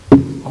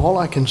all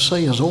I can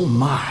say is, oh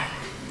my.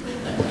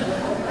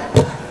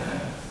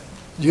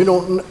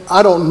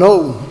 I don't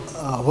know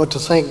what to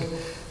think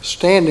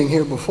standing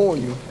here before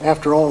you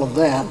after all of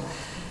that,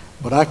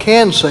 but I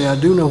can say I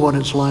do know what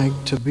it's like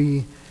to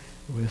be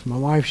with my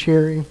wife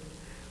Sherry.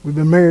 We've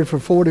been married for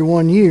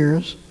 41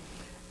 years,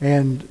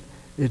 and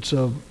it's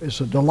a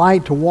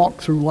delight to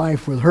walk through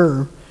life with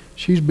her.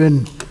 She's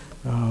been,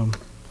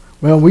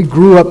 we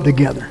grew up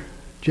together.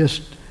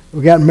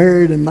 We got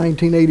married in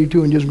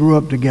 1982 and just grew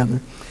up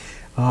together.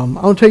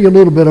 I'll tell you a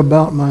little bit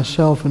about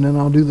myself, and then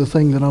I'll do the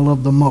thing that I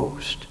love the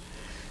most,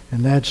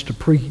 and that's to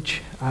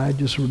preach. I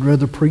just would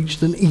rather preach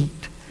than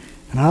eat,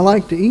 and I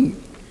like to eat.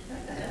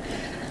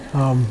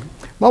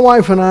 My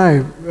wife and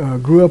I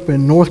grew up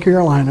in North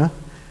Carolina,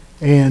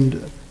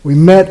 and we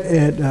met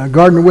at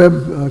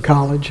Gardner-Webb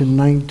College in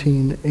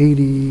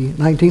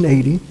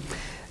 1980,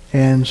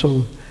 and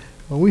so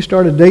we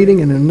started dating,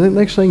 and then the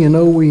next thing you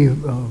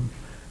know,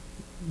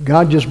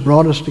 God just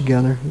brought us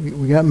together.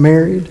 We got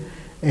married,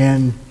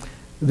 and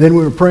then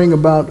we were praying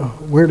about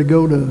where to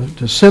go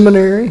to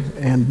seminary,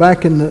 and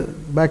back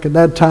at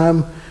that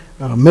time,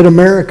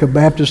 Mid-America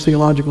Baptist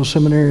Theological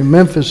Seminary in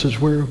Memphis is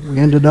where we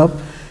ended up,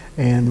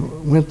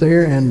 and went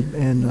there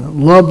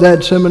and loved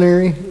that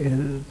seminary.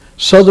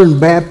 Southern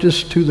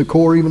Baptist to the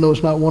core, even though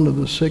it's not one of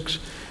the 6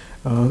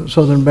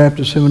 Southern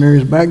Baptist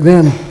seminaries. Back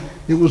then,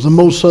 it was the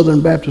most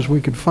Southern Baptist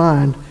we could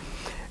find.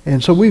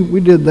 And so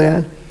we did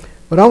that.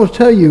 But I will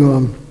tell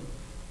you,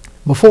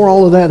 before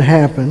all of that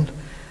happened,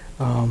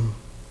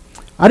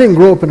 I didn't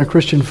grow up in a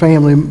Christian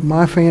family.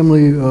 My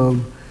family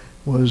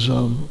was,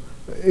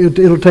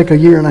 it'll take a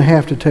year and a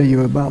half to tell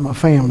you about my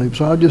family.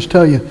 So I'll just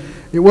tell you,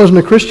 it wasn't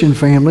a Christian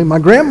family. My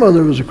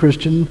grandmother was a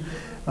Christian,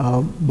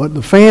 but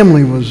the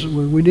family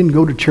we didn't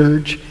go to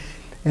church.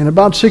 And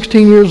about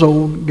 16 years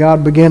old,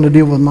 God began to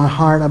deal with my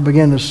heart. I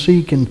began to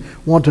seek and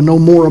want to know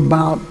more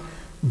about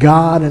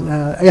God. And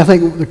I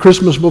think the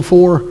Christmas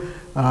before,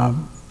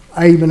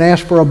 I even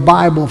asked for a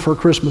Bible for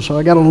Christmas. So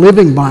I got a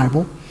living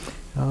Bible,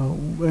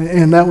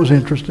 and that was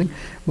interesting.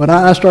 But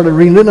I started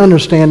reading, didn't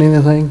understand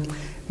anything.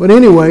 But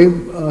anyway,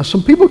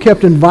 some people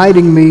kept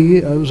inviting me.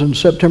 It was in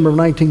September of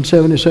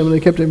 1977.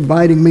 They kept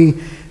inviting me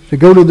to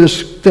go to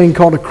this thing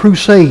called a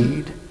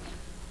crusade.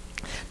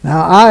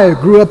 Now, I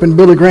grew up in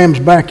Billy Graham's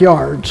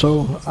backyard,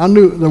 so I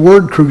knew the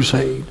word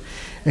crusade.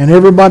 And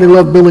everybody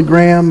loved Billy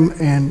Graham.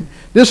 And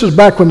this is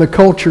back when the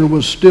culture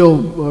was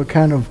still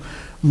kind of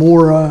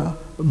more,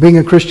 being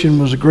a Christian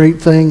was a great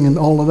thing and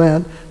all of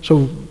that.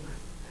 So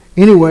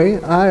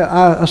anyway,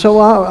 I said,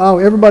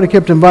 everybody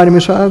kept inviting me,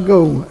 so I'll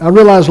go. I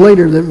realized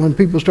later that when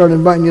people start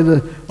inviting you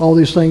to all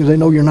these things, they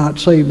know you're not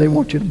saved. They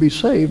want you to be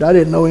saved. I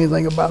didn't know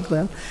anything about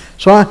that.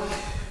 So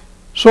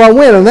I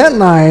went, and that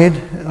night,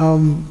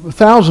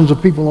 thousands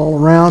of people all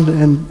around,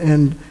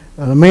 and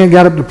the man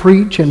got up to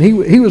preach, and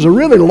he was a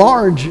really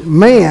large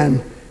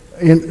man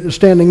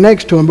standing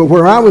next to him, but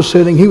where I was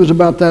sitting, he was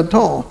about that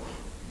tall.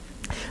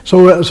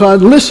 So I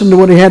listened to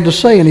what he had to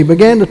say, and he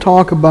began to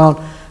talk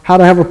about how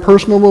to have a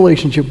personal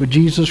relationship with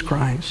Jesus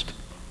Christ.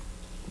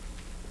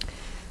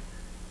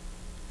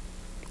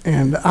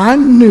 And I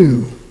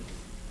knew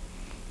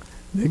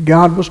that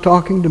God was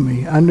talking to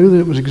me. I knew that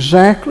it was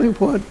exactly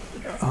what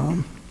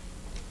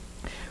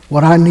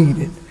I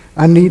needed.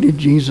 I needed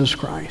Jesus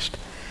Christ.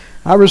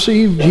 I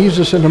received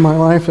Jesus into my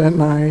life that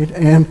night,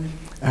 and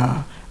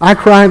I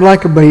cried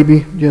like a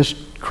baby, just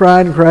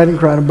cried and cried and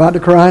cried. I'm about to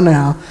cry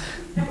now,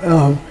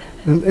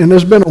 and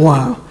it's been a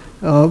while.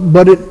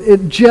 But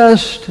it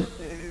just,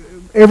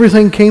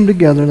 everything came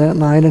together that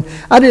night, and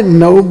I didn't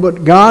know,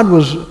 but God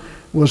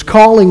was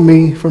calling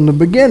me from the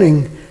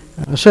beginning,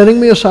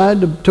 setting me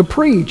aside to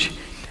preach.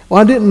 Well,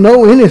 I didn't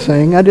know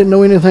anything. I didn't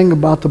know anything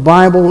about the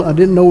Bible. I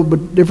didn't know the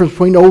difference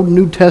between the Old and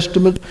New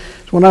Testament.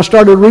 So when I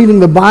started reading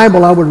the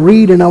Bible, I would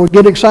read, and I would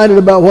get excited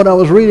about what I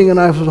was reading, and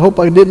I hope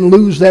I didn't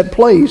lose that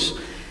place.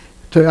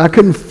 I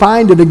couldn't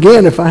find it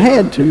again if I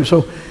had to.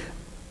 So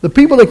the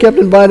people that kept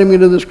inviting me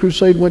to this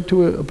crusade went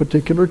to a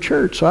particular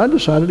church, so I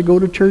decided to go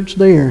to church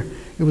there.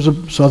 It was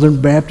a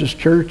Southern Baptist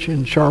church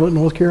in Charlotte,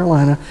 North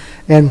Carolina.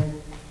 And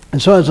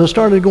so as I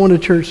started going to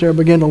church there, I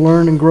began to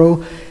learn and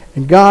grow.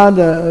 And God,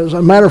 as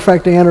a matter of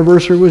fact, the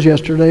anniversary was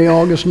yesterday,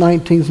 August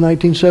 19th,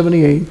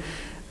 1978.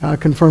 I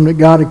confirmed that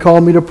God had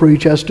called me to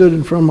preach. I stood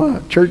in front of my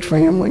church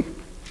family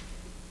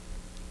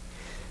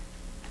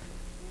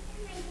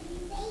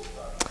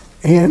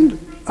and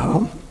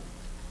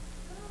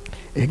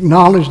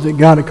acknowledged that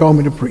God had called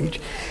me to preach.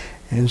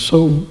 And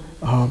so,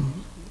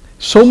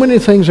 so many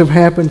things have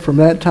happened from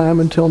that time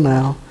until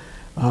now.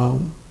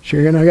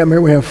 Sherry and I got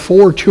married. We have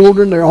 4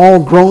 children. They're all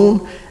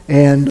grown.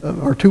 And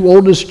our 2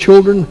 oldest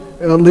children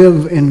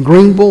live in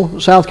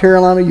Greenville, South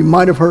Carolina. You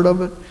might have heard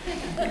of it.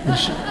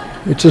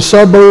 It's a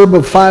suburb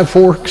of Five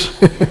Forks,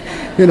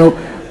 you know.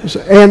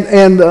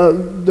 And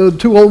the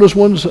 2 oldest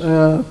ones,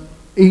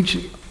 each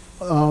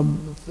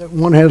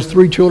one has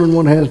 3 children,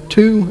 one has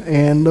 2,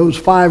 and those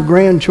 5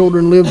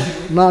 grandchildren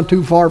live not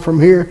too far from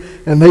here,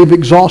 and they've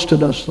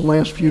exhausted us the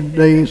last few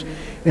days,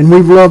 and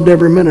we've loved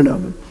every minute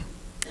of it.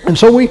 And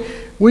so we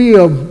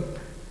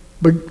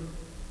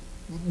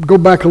go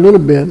back a little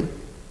bit.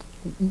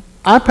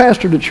 I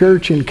pastored a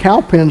church in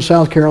Cowpens,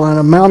 South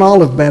Carolina, Mount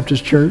Olive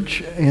Baptist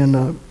Church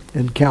in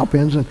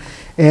Cowpens.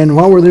 And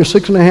while we were there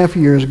 6.5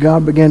 years,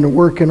 God began to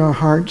work in our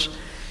hearts.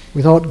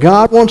 We thought,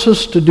 God wants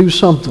us to do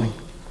something,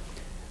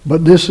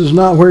 but this is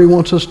not where he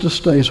wants us to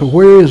stay. So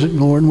where is it,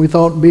 Lord? And we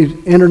thought it'd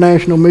be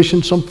international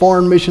mission, some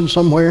foreign mission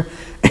somewhere.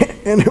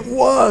 And it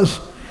was.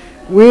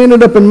 We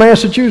ended up in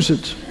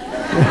Massachusetts.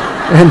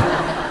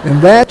 And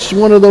that's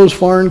one of those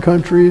foreign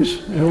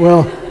countries.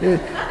 Well,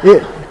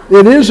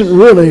 it isn't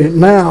really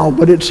now,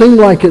 but it seemed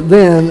like it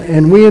then.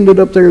 And we ended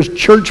up there as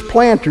church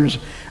planters.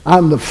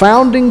 I'm the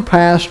founding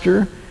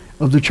pastor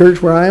of the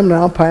church where I am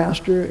now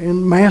pastor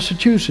in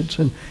Massachusetts.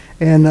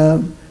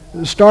 And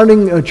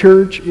starting a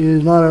church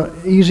is not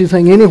an easy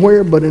thing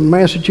anywhere, but in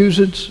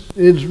Massachusetts,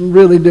 it's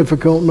really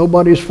difficult.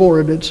 Nobody's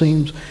for it, it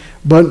seems.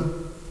 But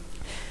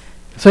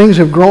things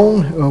have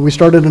grown. We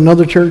started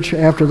another church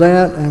after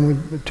that,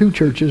 and two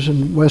churches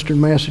in western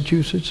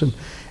Massachusetts.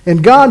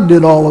 And God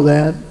did all of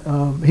that.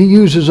 He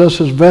uses us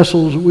as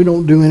vessels. We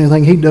don't do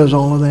anything. He does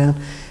all of that.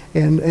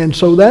 And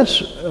so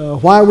that's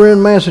why we're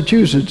in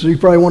Massachusetts. You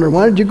probably wonder,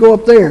 why did you go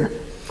up there?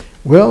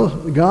 Well,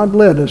 God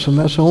led us, and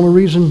that's the only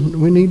reason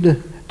we need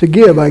to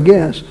give, I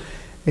guess.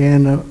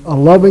 And a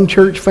loving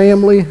church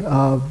family,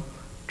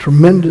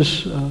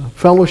 tremendous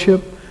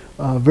fellowship,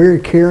 very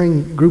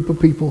caring group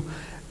of people,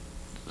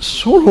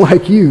 sort of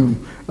like you.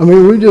 I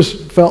mean, we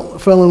just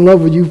fell in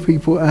love with you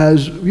people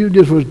as you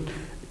just was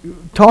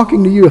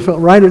talking to you. I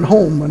felt right at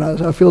home, and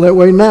I feel that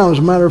way now. As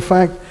a matter of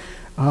fact,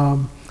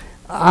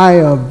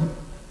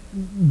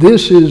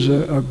 this is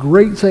a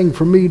great thing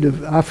for me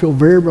I feel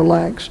very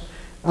relaxed.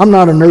 I'm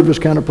not a nervous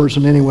kind of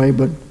person anyway,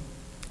 but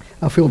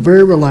I feel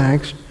very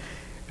relaxed.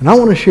 And I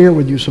want to share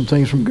with you some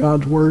things from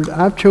God's Word.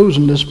 I've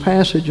chosen this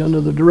passage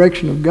under the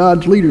direction of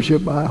God's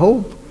leadership, I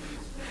hope,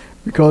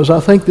 because I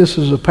think this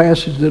is a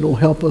passage that will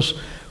help us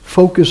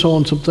focus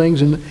on some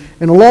things. And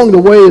along the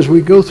way, as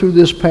we go through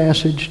this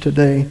passage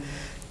today,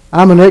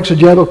 I'm an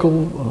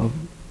exegetical,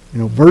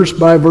 verse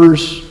by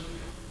verse,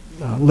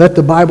 let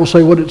the Bible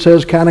say what it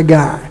says kind of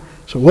guy.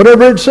 So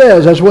whatever it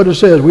says, that's what it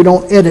says. We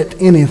don't edit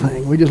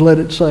anything. We just let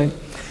it say.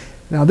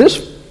 Now, this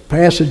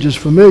passage is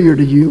familiar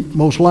to you,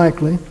 most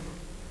likely,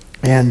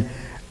 and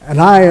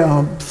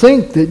I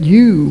think that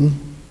you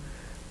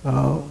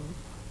will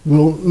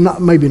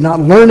maybe not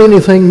learn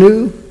anything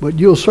new, but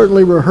you'll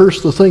certainly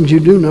rehearse the things you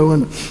do know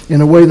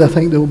in a way that I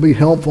think that will be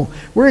helpful.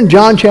 We're in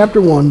John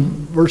chapter 1,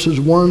 verses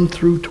 1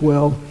 through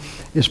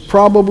 12. It's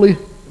probably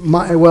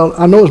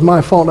I know it's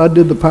my fault. I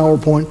did the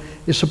PowerPoint.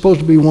 It's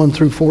supposed to be 1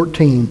 through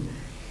 14.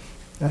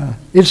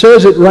 It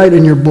says it right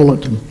in your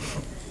bulletin.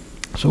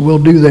 So we'll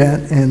do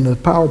that, and the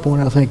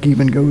PowerPoint, I think,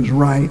 even goes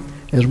right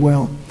as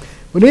well.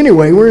 But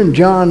anyway, we're in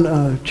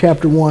John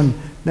chapter 1.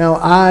 Now,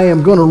 I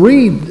am going to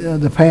read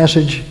the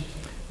passage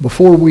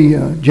before we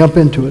jump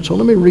into it. So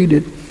let me read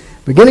it.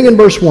 Beginning in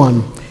verse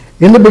 1.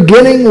 In the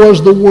beginning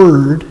was the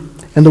Word,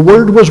 and the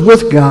Word was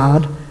with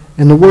God,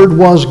 and the Word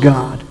was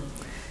God.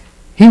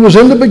 He was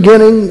in the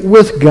beginning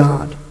with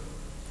God.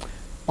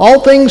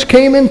 All things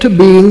came into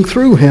being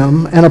through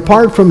him, and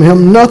apart from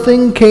him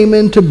nothing came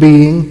into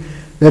being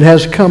that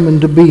has come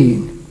into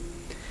being.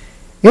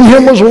 In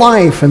him was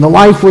life, and the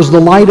life was the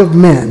light of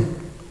men.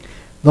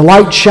 The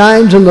light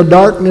shines in the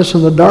darkness,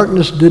 and the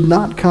darkness did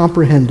not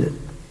comprehend it.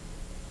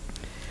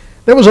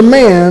 There was a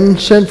man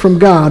sent from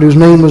God whose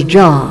name was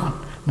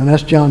John. Now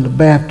that's John the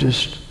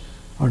Baptist,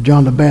 or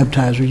John the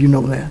Baptizer, you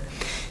know that.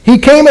 He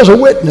came as a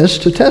witness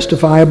to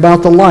testify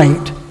about the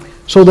light,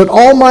 so that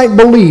all might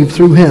believe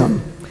through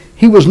him.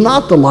 He was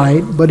not the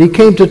light, but he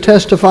came to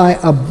testify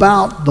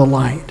about the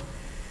light.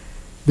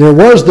 There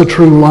was the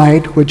true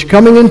light, which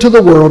coming into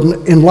the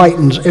world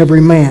enlightens every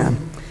man.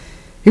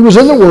 He was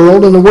in the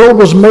world, and the world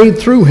was made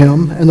through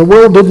him, and the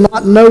world did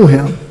not know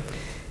him.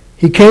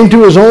 He came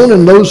to his own,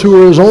 and those who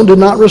were his own did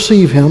not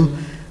receive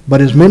him.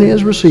 But as many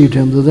as received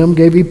him, to them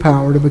gave he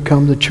power to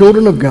become the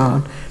children of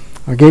God,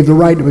 or gave the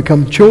right to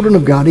become children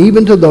of God,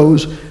 even to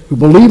those who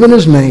believe in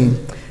his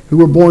name, who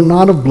were born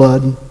not of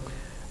blood,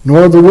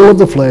 nor of the will of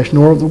the flesh,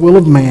 nor of the will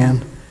of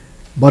man,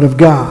 but of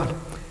God.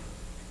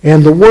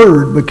 And the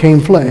Word became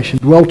flesh and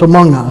dwelt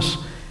among us,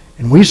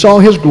 and we saw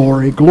his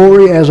glory,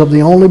 glory as of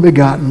the only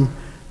begotten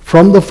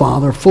from the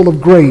Father, full of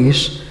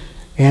grace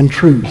and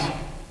truth.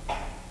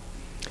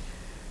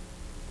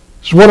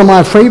 It's one of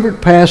my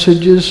favorite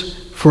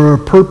passages for a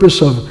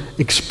purpose of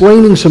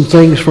explaining some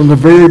things from the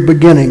very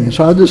beginning.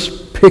 So I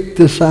just picked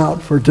this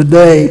out for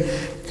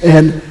today.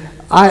 And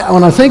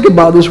when I think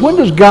about this, when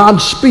does God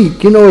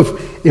speak? You know,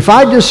 if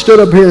I just stood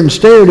up here and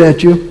stared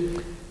at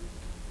you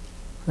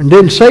and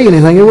didn't say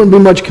anything, there wouldn't be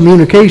much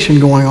communication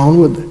going on,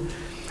 would there?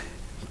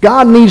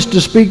 God needs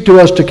to speak to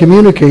us to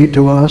communicate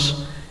to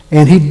us,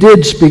 and he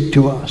did speak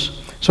to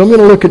us. So I'm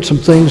going to look at some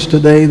things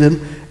today that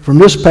from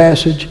this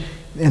passage.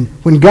 And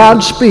when God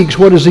speaks,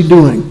 what is he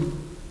doing?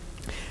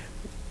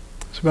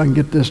 So if I can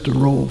get this to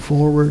roll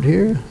forward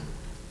here.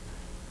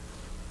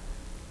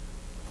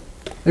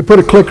 They put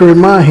a clicker in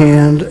my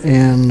hand,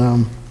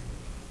 and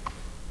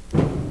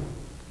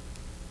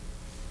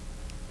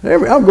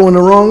I'm going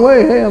the wrong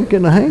way. Hey, I'm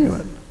getting the hang of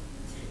it.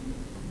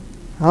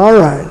 All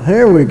right,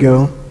 there we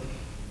go.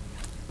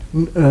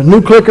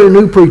 New clicker,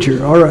 new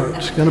preacher. All right,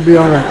 it's going to be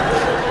all right.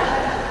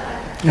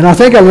 And I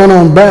think I went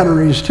on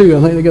batteries too.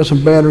 I think they got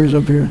some batteries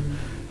up here.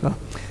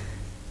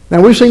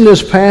 Now we've seen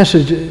this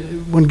passage.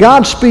 When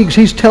God speaks,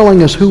 He's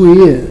telling us who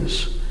He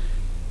is.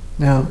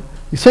 Now,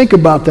 you think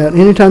about that.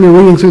 Anytime you're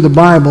reading through the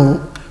Bible,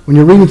 when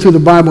you're reading through the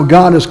Bible,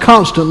 God is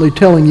constantly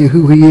telling you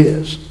who He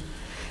is.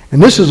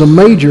 And this is a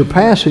major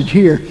passage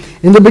here.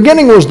 In the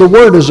beginning was the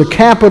Word as a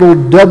capital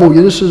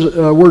W. This is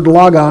a word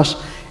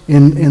logos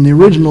in the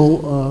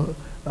original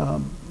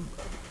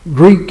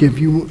Greek, if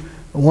you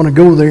want to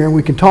go there, and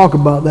we can talk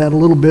about that a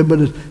little bit. But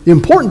the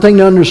important thing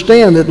to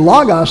understand that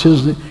logos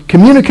is the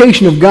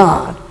communication of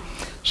God.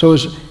 So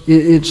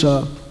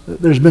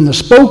there's been the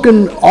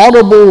spoken,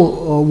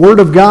 audible Word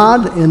of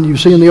God, and you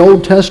see in the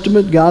Old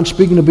Testament, God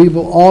speaking to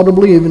people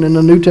audibly. Even in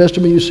the New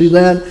Testament, you see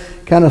that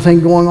kind of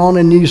thing going on.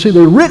 And you see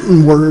the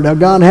written Word, how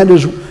God had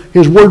His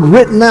Word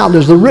written out.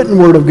 There's the written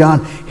Word of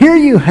God. Here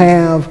you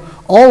have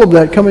all of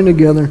that coming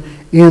together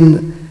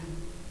in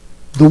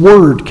the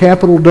Word,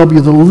 capital W,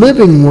 the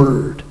living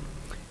Word,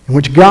 in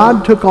which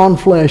God took on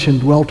flesh and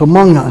dwelt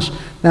among us.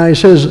 Now He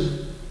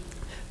says,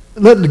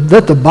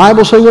 let the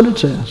Bible say what it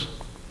says.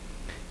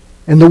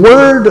 And the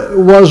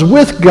Word was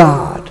with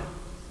God.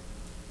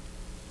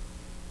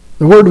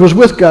 The Word was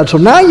with God. So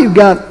now you've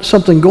got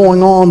something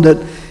going on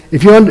that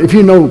if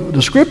you know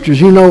the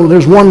Scriptures, you know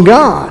there's one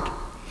God.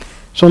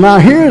 So now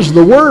here's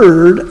the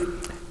Word,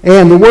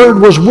 and the Word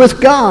was with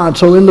God.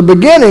 So in the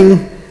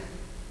beginning,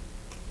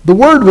 the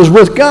Word was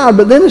with God,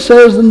 but then it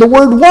says, and the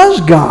Word was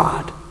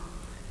God.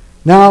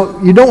 Now,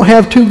 you don't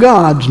have two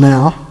gods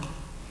now.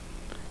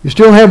 You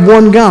still have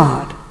one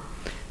God.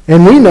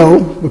 And we know,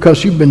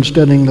 because you've been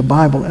studying the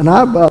Bible, and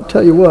I'll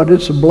tell you what,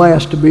 it's a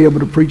blast to be able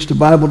to preach the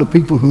Bible to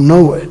people who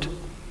know it.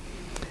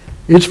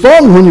 It's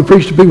fun when you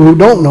preach to people who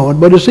don't know it,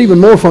 but it's even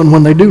more fun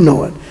when they do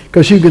know it.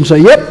 Because you can say,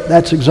 yep,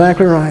 that's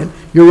exactly right.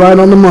 You're right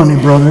on the money,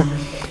 brother.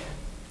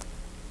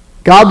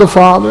 God the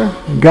Father,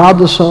 and God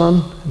the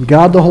Son, and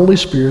God the Holy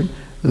Spirit,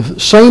 the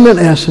same in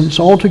essence,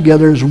 all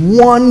together is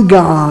one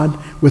God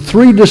with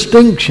three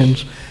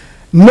distinctions.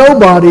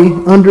 Nobody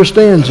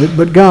understands it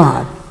but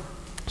God.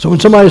 So when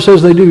somebody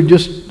says they do,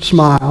 just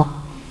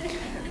smile.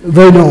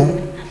 They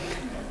don't.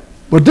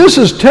 But this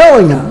is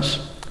telling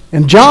us,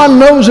 and John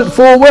knows it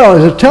full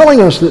well, it's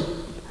telling us that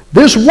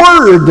this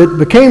Word that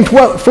became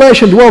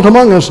flesh and dwelt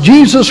among us,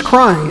 Jesus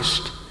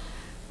Christ,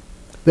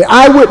 the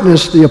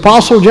eyewitness, the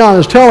Apostle John,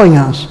 is telling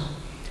us,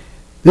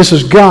 this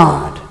is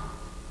God.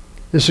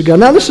 This is God.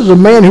 Now, this is a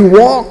man who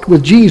walked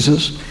with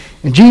Jesus,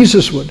 and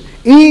Jesus would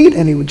eat,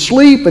 and he would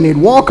sleep, and he'd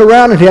walk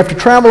around, and he'd have to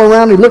travel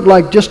around. He looked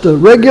like just a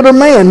regular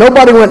man.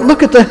 Nobody went,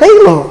 look at the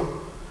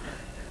halo.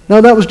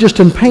 No, that was just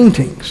in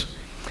paintings.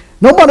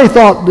 Nobody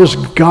thought this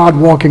God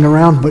walking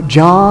around, but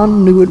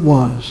John knew it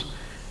was.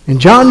 And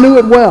John knew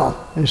it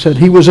well. And he said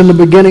he was in the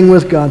beginning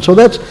with God. So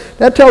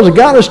that tells us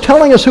God is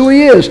telling us who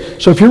He is.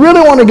 So if you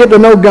really want to get to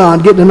know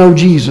God, get to know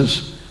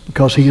Jesus,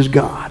 because He is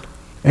God.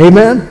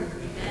 Amen?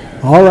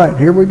 Amen. All right,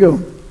 here we go.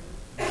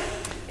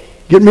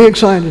 Get me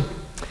excited.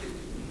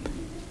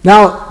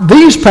 Now,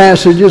 these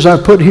passages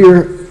I put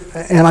here,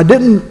 and I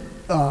didn't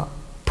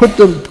print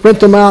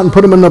them out and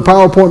put them in the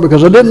PowerPoint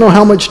because I didn't know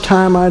how much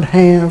time I'd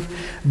have.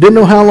 Didn't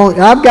know how long.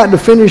 I've got to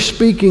finish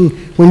speaking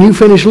when you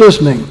finish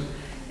listening.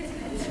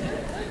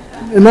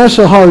 And that's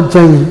a hard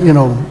thing, you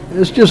know.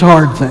 It's just a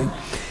hard thing.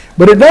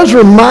 But it does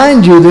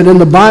remind you that in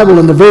the Bible,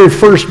 in the very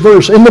first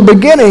verse, in the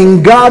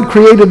beginning, God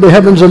created the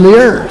heavens and the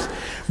earth.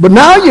 But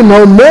now you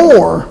know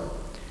more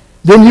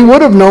than you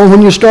would have known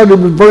when you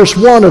started with verse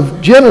 1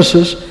 of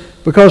Genesis,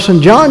 because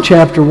in John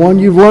chapter 1,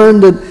 you've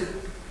learned that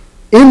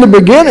in the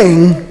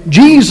beginning,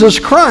 Jesus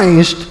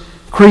Christ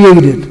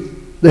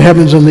created the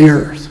heavens and the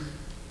earth.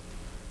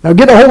 Now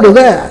get a hold of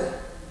that.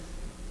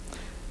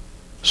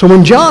 So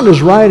when John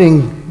is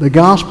writing the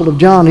Gospel of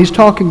John, he's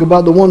talking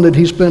about the one that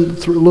he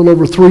spent a little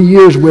over 3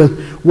 years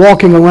with,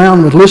 walking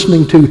around with,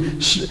 listening to,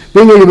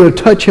 being able to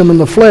touch him in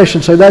the flesh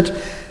and say,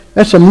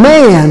 that's a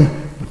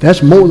man, but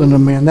that's more than a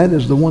man. That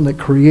is the one that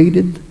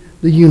created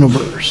the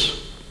universe.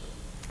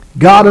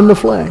 God in the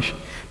flesh.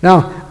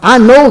 Now, I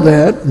know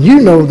that,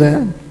 you know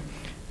that,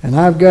 and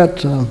I've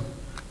got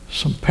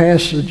some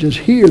passages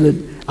here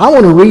that I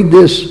want to read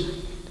this.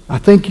 I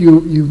think you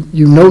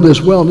know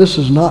this well. This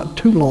is not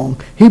too long.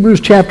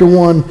 Hebrews chapter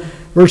 1,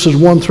 verses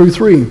 1 through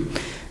 3.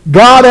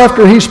 God,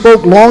 after He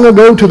spoke long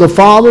ago to the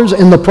fathers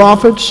and the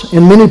prophets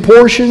in many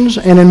portions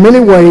and in many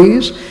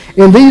ways,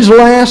 in these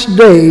last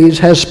days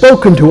has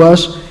spoken to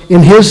us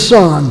in His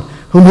Son,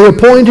 whom He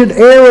appointed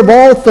heir of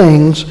all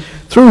things,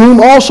 through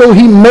whom also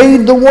He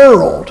made the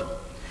world.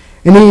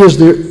 And He is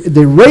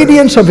the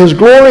radiance of His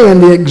glory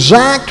and the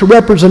exact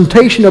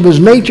representation of His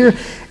nature,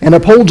 and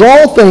upholds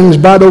all things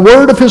by the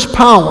word of His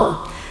power.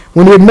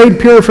 When He had made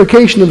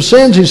purification of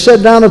sins, He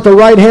sat down at the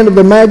right hand of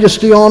the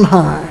Majesty on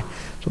high.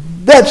 So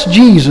that's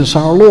Jesus,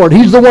 our Lord.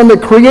 He's the one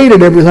that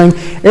created everything.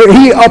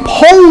 He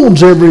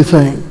upholds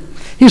everything.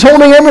 He's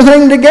holding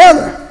everything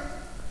together.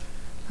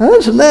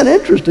 Isn't that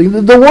interesting?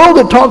 The world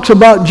that talks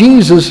about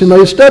Jesus, and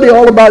they study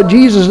all about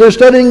Jesus, they're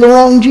studying the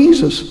wrong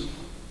Jesus.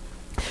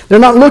 They're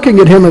not looking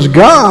at him as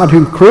God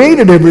who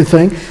created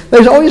everything.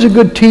 There's always a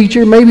good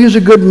teacher. Maybe he was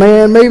a good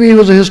man. Maybe he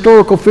was a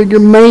historical figure.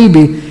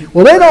 Maybe.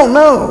 Well, they don't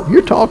know.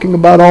 You're talking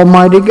about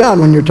Almighty God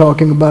when you're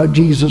talking about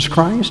Jesus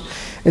Christ.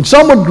 And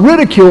some would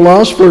ridicule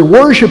us for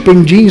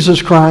worshiping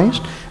Jesus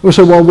Christ. We'll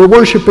say, well, we're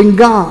worshiping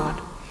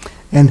God.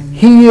 And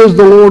he is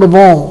the Lord of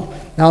all.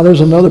 Now,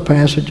 there's another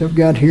passage I've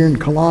got here in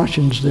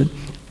Colossians that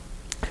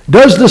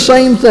does the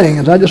same thing.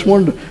 And I just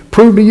wanted to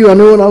prove to you I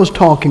knew what I was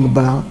talking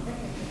about.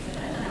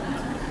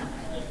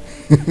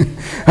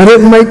 I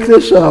didn't make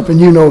this up, and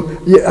you know,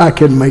 I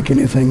couldn't make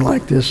anything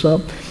like this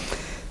up.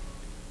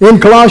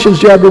 In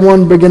Colossians chapter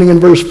 1, beginning in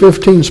verse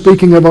 15,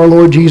 speaking of our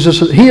Lord Jesus,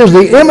 he is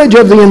the image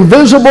of the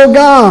invisible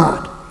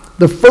God,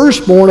 the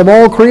firstborn of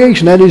all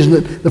creation. That is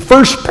the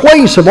first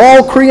place of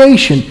all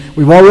creation.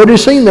 We've already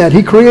seen that.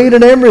 He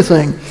created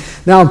everything.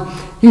 Now,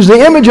 he's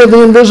the image of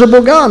the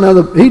invisible God.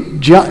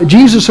 Now,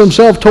 Jesus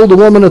himself told the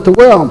woman at the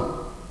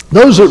well,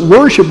 those that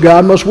worship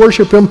God must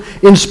worship him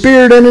in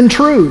spirit and in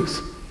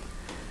truth.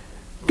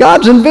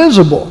 God's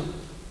invisible.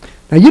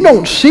 Now, you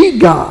don't see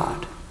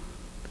God.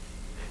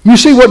 You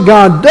see what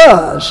God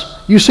does.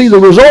 You see the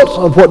results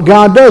of what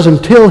God does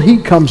until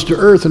he comes to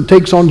earth and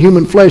takes on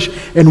human flesh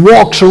and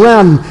walks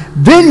around.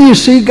 Then you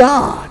see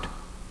God.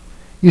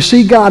 You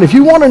see God. If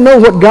you want to know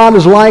what God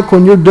is like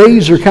when your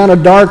days are kind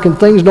of dark and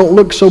things don't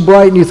look so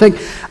bright and you think,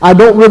 I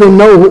don't really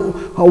know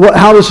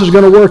how this is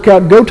going to work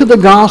out, go to the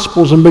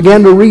Gospels and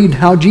begin to read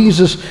how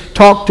Jesus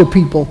talked to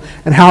people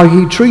and how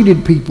he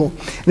treated people.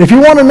 And if you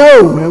want to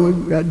know, and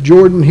we've got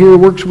Jordan here,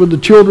 works with the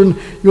children,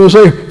 you'll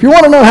say, if you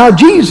want to know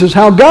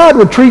how God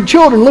would treat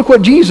children, look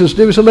what Jesus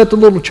did. He said, let the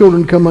little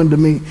children come unto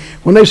me.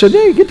 When they said,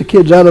 hey, get the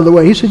kids out of the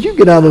way, he said, you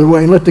get out of the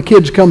way and let the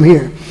kids come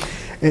here.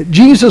 And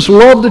Jesus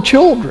loved the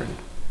children.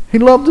 He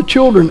loved the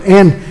children.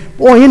 And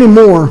boy,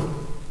 anymore,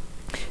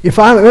 if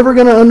I'm ever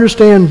going to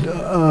understand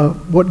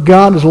what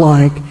God is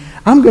like,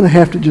 I'm going to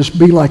have to just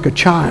be like a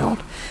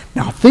child.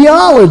 Now,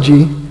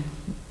 theology,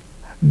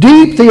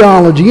 deep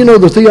theology, you know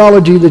the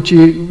theology that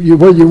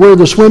where you wear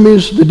the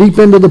swimmies, the deep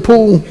end of the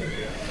pool,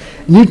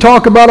 and you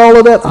talk about all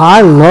of that.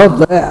 I love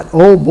that.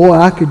 Oh boy,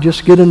 I could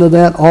just get into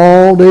that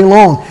all day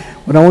long.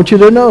 But I want you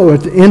to know,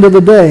 at the end of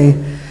the day,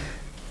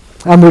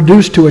 I'm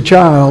reduced to a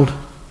child.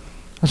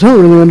 I said, I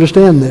don't really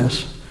understand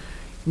this.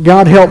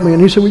 God helped me,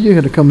 and he said, well, you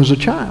got to come as a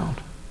child.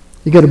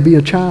 You got to be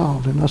a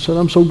child. And I said,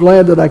 I'm so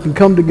glad that I can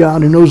come to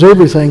God who knows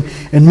everything,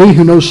 and me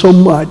who knows so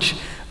much,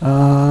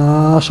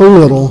 so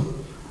little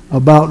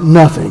about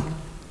nothing.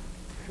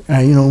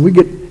 You know, we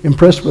get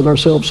impressed with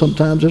ourselves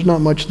sometimes. There's not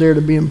much there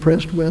to be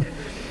impressed with.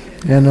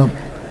 And,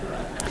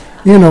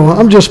 you know,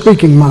 I'm just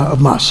speaking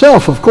of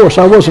myself, of course.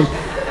 I wasn't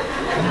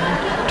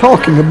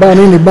talking about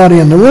anybody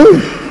in the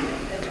room.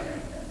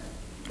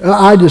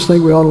 I just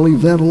think we ought to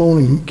leave that alone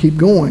and keep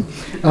going.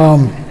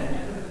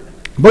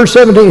 Verse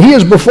 17, he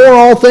is before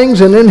all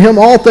things, and in him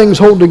all things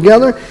hold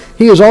together.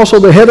 He is also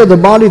the head of the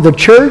body, the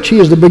church. He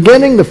is the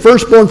beginning, the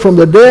firstborn from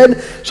the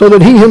dead, so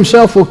that he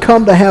himself will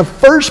come to have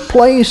first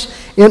place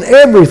in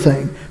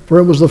everything. For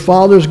it was the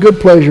Father's good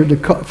pleasure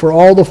for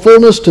all the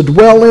fullness to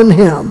dwell in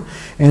him,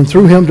 and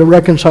through him to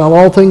reconcile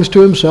all things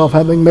to himself,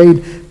 having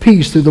made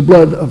peace through the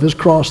blood of his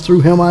cross.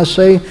 Through him, I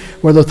say,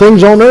 whether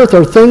things on earth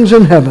or things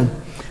in heaven.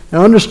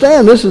 Now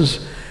understand, this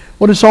is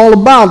what it's all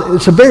about.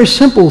 It's a very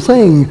simple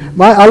thing.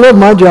 I love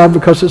my job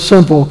because it's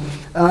simple.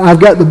 I've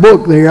got the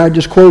book there. I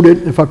just quote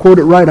it. If I quote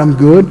it right, I'm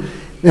good.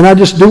 And I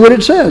just do what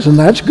it says, and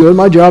that's good.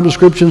 My job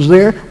description's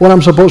there. What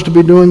I'm supposed to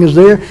be doing is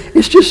there.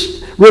 It's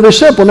just really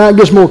simple. Now it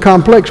gets more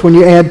complex when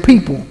you add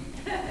people.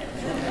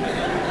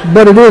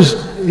 But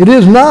it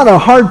is not a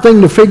hard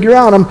thing to figure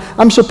out.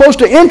 I'm supposed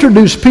to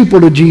introduce people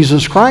to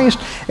Jesus Christ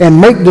and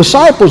make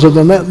disciples of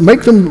them,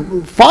 make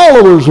them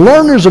followers,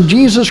 learners of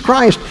Jesus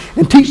Christ,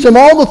 and teach them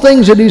all the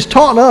things that he's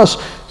taught us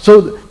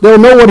so they'll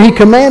know what he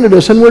commanded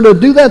us. And we're to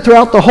do that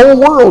throughout the whole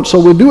world. So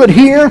we do it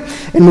here,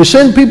 and we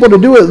send people to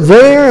do it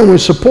there, and we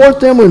support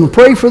them, and we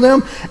pray for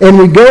them, and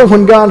we go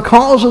when God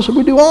calls us, and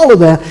we do all of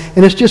that.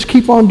 And it's just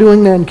keep on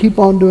doing that, and keep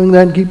on doing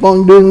that, and keep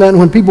on doing that. And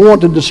when people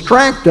want to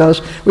distract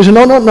us, we say,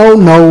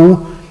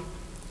 no.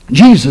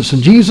 Jesus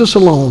and Jesus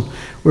alone.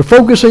 We're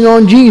focusing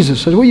on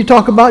Jesus. Well, you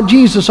talk about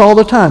Jesus all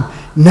the time.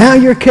 Now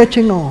you're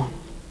catching on.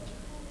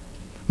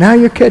 Now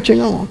you're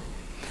catching on.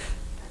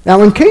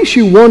 Now, in case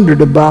you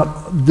wondered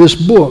about this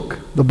book,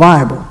 the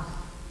Bible,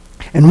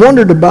 and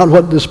wondered about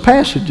what this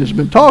passage has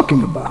been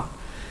talking about,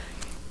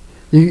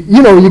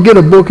 you know, you get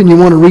a book and you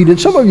want to read it.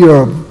 Some of you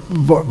are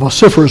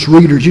vociferous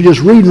readers. You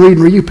just read and read and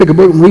read. You pick a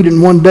book and read it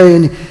in one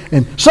day.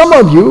 And some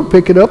of you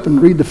pick it up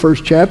and read the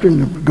first chapter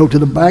and go to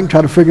the back and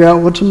try to figure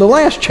out what's in the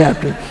last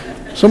chapter.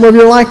 Some of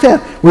you are like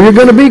that. Well, you're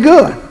going to be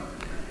good.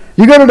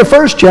 You go to the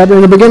first chapter.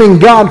 In the beginning,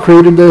 God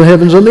created the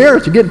heavens and the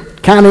earth. You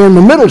get kind of in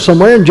the middle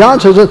somewhere. And John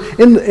says that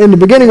in the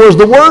beginning was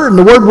the Word, and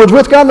the Word was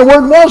with God, and the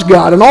Word was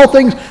God. And all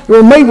things that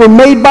were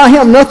made by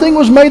him. Nothing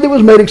was made that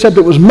was made except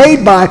it was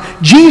made by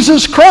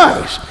Jesus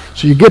Christ.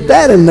 So you get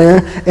that in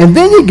there, and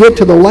then you get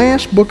to the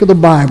last book of the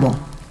Bible,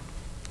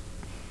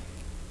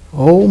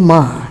 Oh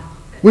my.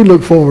 We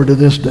look forward to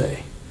this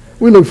day.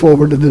 We look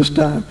forward to this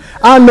time.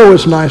 I know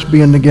it's nice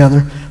being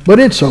together, but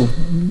it's a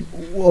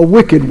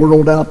wicked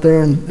world out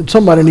there, and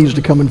somebody needs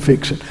to come and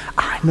fix it.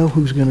 I know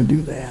who's going to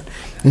do that.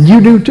 And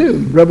you do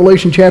too.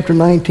 Revelation chapter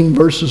 19,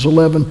 verses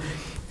 11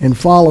 and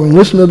following.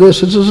 Listen to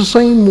this. This is the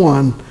same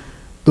one,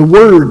 the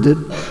Word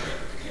that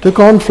took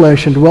on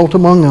flesh and dwelt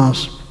among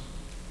us.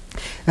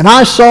 And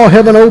I saw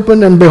heaven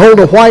open, and behold,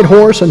 a white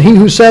horse, and he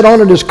who sat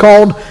on it is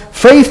called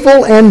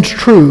Faithful and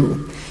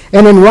True.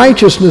 And in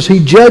righteousness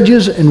he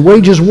judges and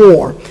wages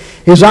war.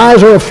 His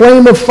eyes are a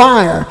flame of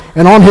fire,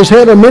 and on his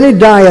head are many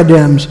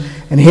diadems.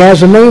 And he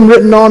has a name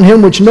written on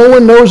him which no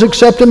one knows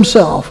except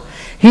himself.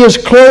 He is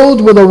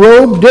clothed with a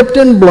robe dipped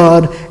in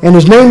blood, and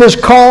his name is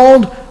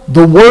called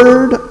the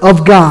Word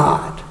of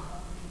God.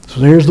 So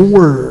there's the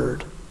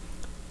Word.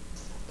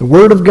 The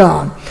Word of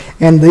God.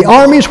 And the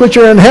armies which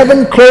are in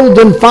heaven, clothed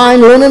in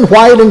fine linen,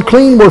 white and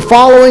clean, were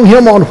following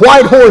him on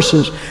white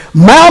horses.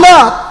 Mount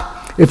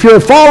up! If you're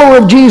a follower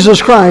of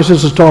Jesus Christ,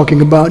 this is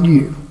talking about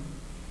you.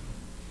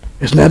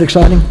 Isn't that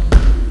exciting?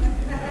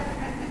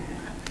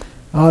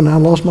 Oh, now I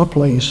lost my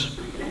place.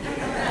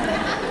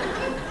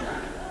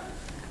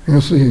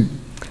 Let's see.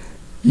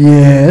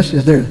 Yes,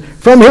 is there.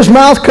 From his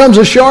mouth comes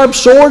a sharp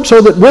sword,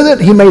 so that with it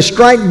he may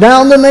strike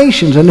down the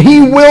nations, and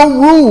he will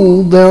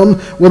rule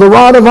them with a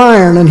rod of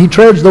iron, and he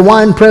treads the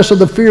winepress of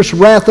the fierce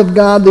wrath of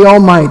God the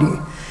Almighty.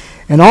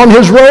 And on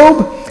his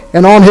robe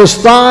and on his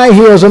thigh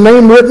he has a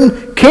name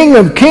written, King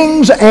of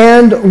Kings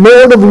and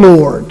Lord of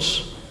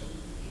Lords.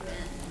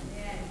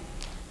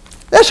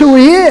 That's who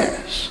he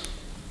is.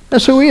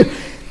 That's who he is.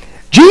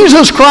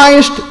 Jesus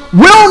Christ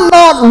will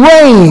not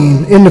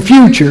reign in the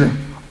future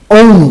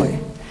only.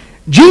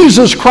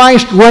 Jesus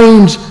Christ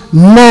reigns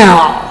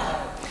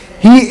now.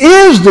 He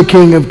is the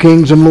King of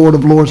Kings and Lord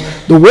of Lords.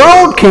 The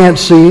world can't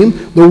see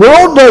him. The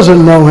world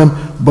doesn't know him,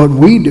 but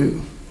we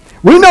do.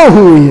 We know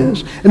who he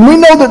is. And we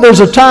know that there's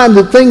a time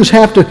that things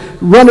have to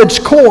run its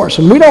course.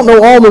 And we don't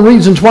know all the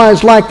reasons why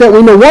it's like that.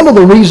 We know one of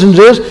the reasons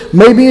is,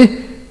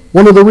 maybe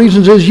one of the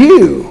reasons is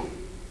you.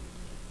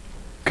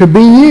 Could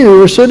be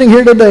you are sitting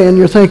here today and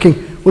you're thinking,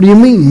 what do you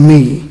mean,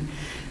 me?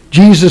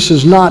 Jesus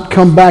has not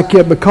come back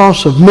yet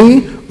because of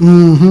me?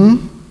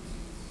 Mm-hmm.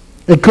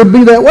 It could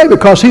be that way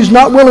because he's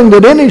not willing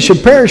that any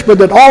should perish, but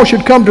that all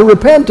should come to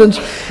repentance,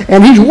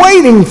 and he's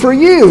waiting for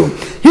you.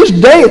 His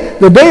day,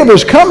 the day of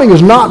his coming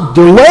is not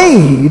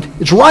delayed.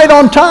 It's right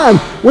on time.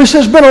 This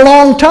has been a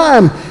long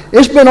time.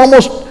 It's been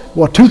almost,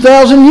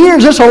 2,000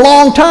 years. It's a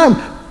long time.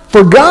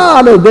 For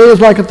God, a day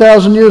is like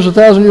 1,000 years,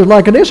 1,000 years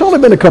like a day. It's only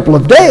been a couple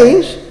of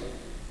days.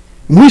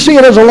 We see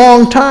it as a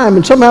long time,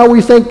 and somehow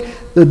we think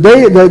the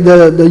day,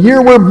 the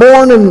year we're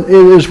born and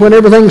is when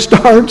everything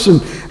starts,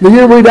 and the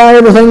year we die,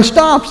 everything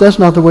stops. That's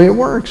not the way it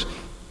works.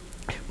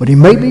 But he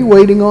may be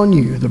waiting on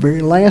you, the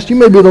very last. You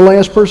may be the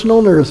last person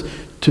on earth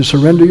to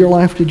surrender your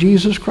life to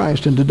Jesus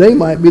Christ, and today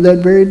might be that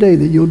very day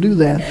that you'll do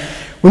that.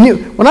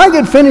 When I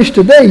get finished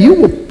today,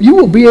 you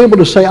will be able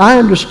to say, I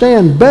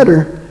understand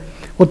better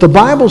what the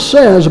Bible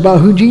says about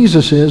who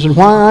Jesus is and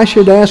why I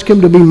should ask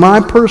him to be my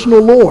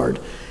personal Lord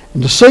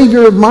and the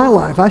Savior of my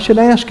life. I should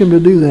ask him to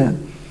do that.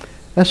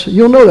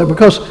 You'll know that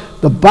because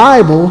the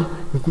Bible,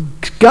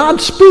 God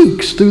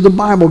speaks through the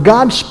Bible.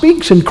 God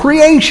speaks in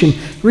creation.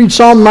 Read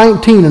Psalm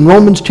 19 and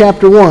Romans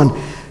chapter 1.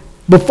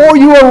 Before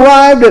you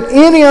arrived at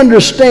any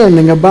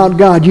understanding about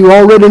God, you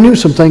already knew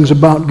some things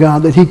about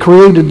God, that he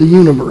created the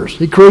universe.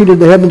 He created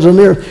the heavens and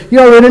the earth. You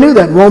already knew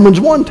that. Romans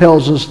 1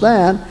 tells us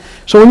that.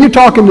 So when you're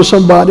talking to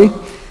somebody,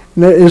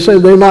 and they say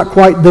they're not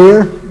quite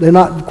there, they're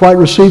not quite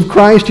received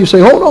Christ, you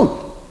say, hold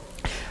on.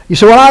 You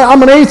say, well,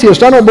 I'm an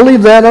atheist. I don't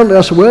believe that. I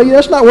say, well,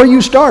 that's not where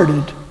you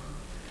started.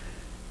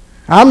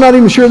 I'm not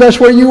even sure that's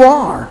where you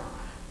are.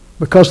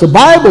 Because the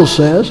Bible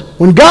says,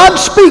 when God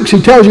speaks,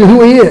 he tells you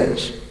who he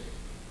is.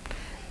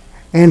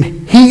 And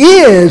he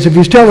is, if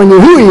he's telling you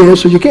who he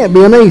is, so you can't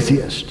be an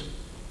atheist.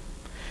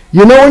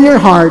 You know in your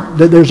heart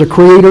that there's a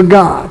creator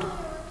God.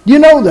 You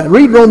know that.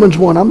 Read Romans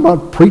 1. I'm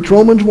about to preach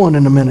Romans 1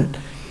 in a minute.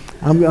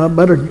 I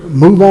better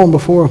move on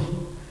before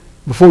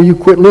you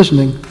quit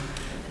listening.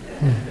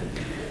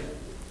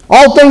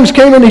 All things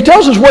came in. He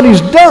tells us what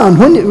he's done.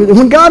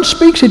 When God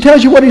speaks, he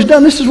tells you what he's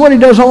done. This is what he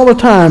does all the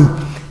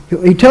time.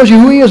 He tells you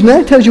who he is, and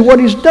then he tells you what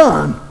he's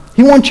done.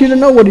 He wants you to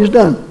know what he's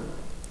done.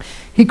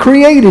 He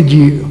created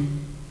you.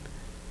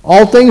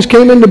 All things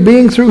came into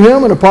being through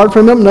him, and apart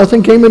from him,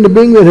 nothing came into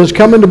being that has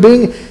come into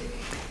being.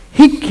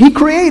 He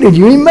created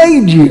you. He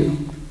made you.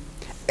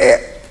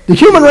 The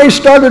human race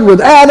started with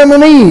Adam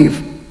and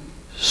Eve.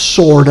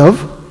 Sort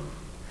of.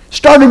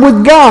 Started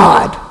with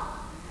God.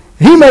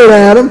 He made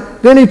Adam.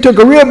 Then he took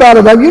a rib out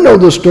of Adam. You know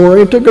the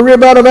story. He took a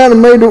rib out of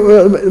Adam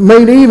and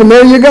made Eve, and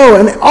there you go.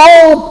 And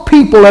all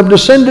people have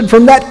descended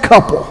from that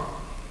couple.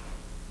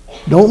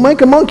 Don't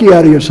make a monkey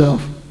out of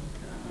yourself.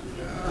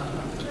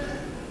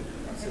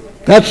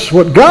 That's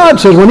what God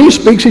says. When he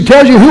speaks, he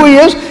tells you who he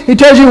is. He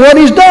tells you what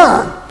he's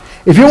done.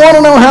 If you want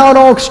to know how it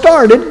all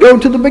started, go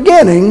to the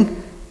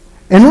beginning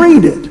and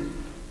read it.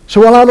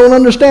 So, well, I don't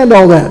understand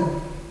all that.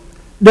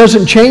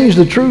 doesn't change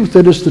the truth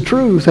that it's the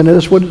truth, and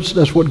that's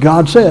what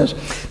God says.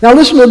 Now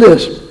listen to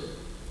this.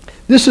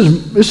 This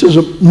is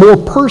a more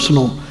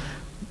personal.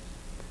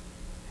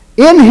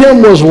 In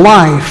him was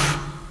life.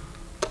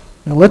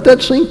 Now let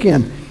that sink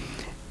in.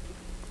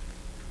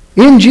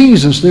 In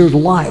Jesus there's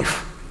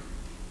life.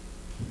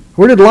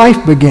 Where did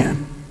life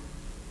begin?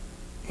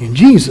 In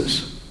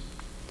Jesus.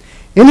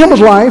 In him was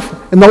life,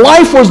 and the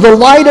life was the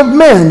light of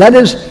men. That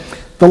is,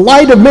 the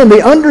light of men,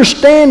 the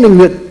understanding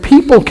that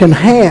people can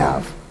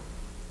have,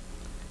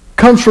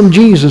 comes from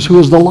Jesus, who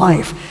is the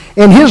life.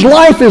 And his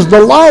life is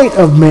the light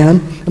of men.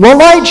 And the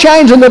light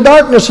shines in the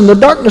darkness, and the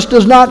darkness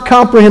does not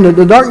comprehend it.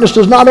 The darkness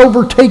does not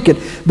overtake it.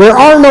 There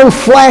are no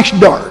flash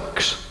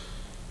darks.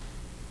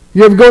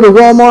 You ever go to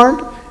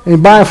Walmart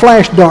and buy a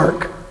flash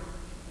dark?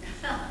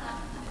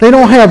 They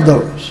don't have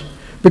those,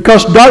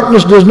 because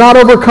darkness does not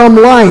overcome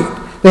light.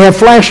 They have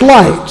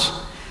flashlights.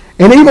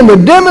 And even the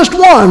dimmest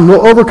one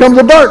will overcome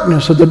the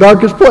darkness of the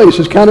darkest place.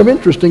 It's kind of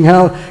interesting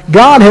how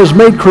God has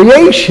made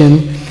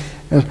creation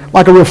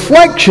like a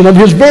reflection of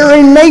his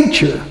very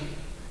nature.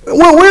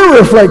 Well, we're a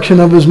reflection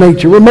of his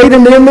nature. We're made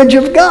in the image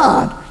of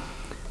God.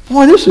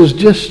 Boy, this is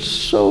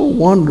just so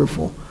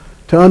wonderful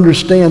to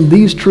understand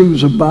these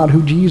truths about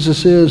who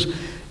Jesus is,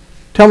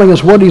 telling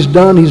us what he's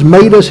done. He's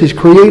made us. He's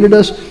created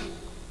us.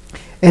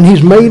 And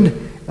he's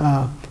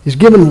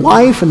given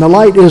life, and the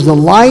light is the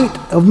light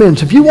of men.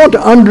 So if you want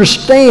to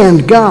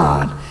understand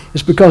God,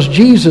 it's because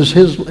Jesus,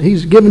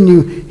 he's given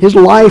you his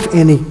life,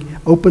 and he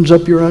opens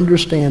up your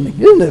understanding.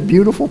 Isn't that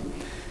beautiful?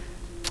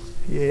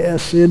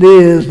 Yes, it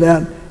is.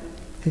 That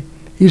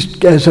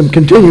as I'm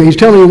continuing, he's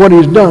telling you what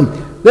he's done.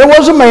 There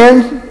was a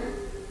man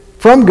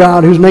from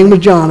God whose name was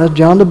John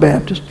the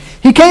Baptist.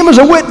 He came as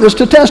a witness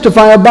to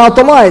testify about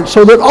the light,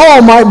 so that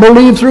all might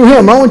believe through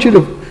him. I want you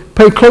to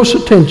pay close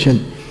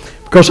attention,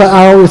 because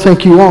I always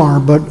think you are,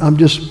 but I'm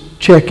just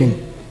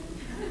checking.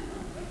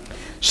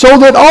 So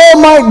that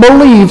all might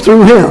believe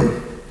through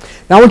him.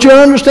 Now I want you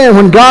to understand,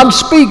 when God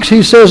speaks,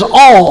 he says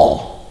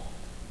all.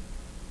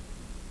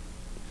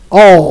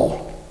 All.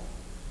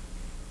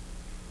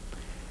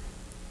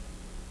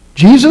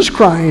 Jesus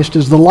Christ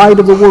is the light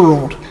of the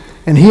world,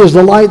 and he is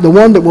the light, the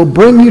one that will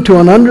bring you to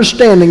an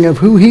understanding of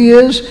who he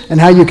is and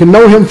how you can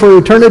know him for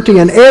eternity,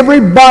 and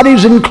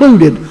everybody's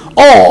included.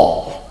 All.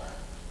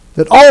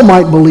 That all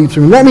might believe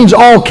through him. That means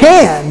all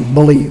can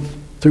believe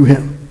through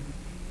him.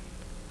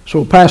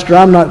 So, Pastor,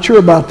 I'm not sure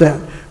about that.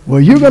 Well,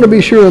 you're going to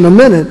be sure in a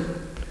minute.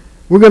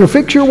 We're going to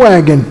fix your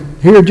wagon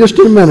here just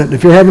in a minute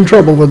if you're having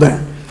trouble with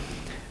that.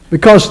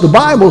 Because the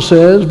Bible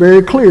says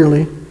very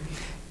clearly,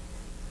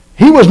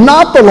 he was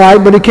not the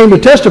light, but he came to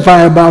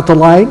testify about the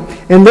light.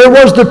 And there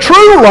was the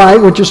true light,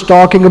 which is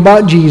talking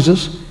about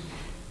Jesus,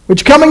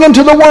 which coming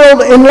into the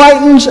world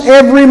enlightens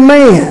every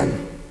man.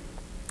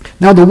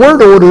 Now the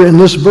word order in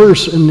this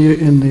verse in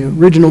the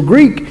original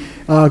Greek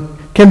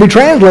can be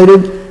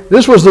translated,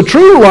 this was the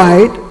true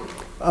light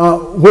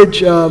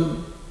which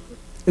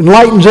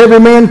enlightens every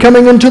man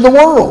coming into the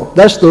world.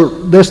 That's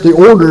the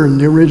order in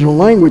the original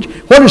language.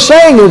 What it's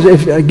saying is,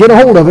 if get a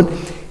hold of it,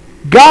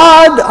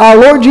 God, our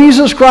Lord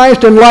Jesus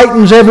Christ,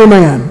 enlightens every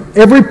man.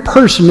 Every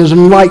person is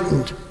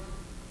enlightened.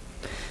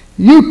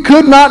 You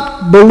could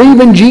not believe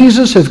in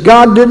Jesus if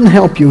God didn't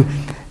help you.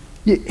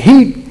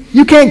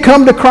 You can't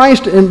come to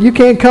Christ and you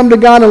can't come to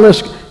God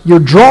unless you're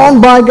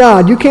drawn by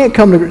God. You can't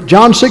come to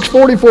John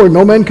 6:44.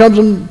 No man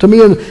comes to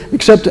me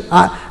except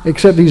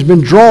he's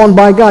been drawn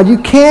by God. You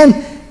can,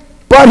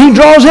 but he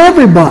draws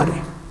everybody.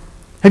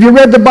 Have you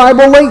read the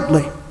Bible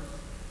lately?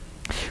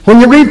 When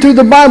you read through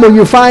the Bible,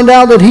 you find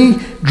out that he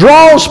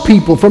draws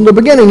people from the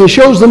beginning. He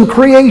shows them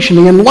creation.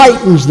 He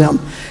enlightens them,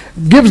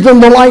 gives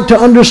them the light to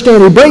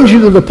understand. He brings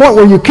you to the point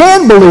where you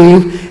can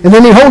believe, and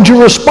then he holds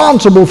you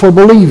responsible for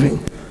believing.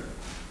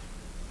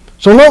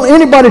 So don't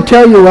anybody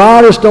tell you,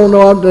 I just don't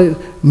know.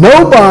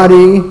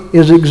 Nobody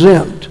is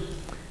exempt.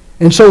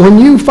 And so when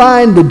you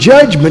find the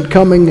judgment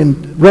coming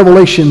in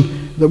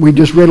Revelation that we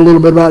just read a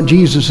little bit about,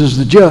 Jesus as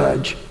the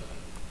judge,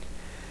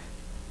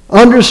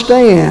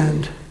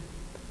 understand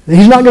that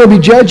he's not going to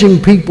be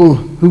judging people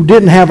who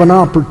didn't have an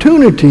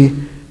opportunity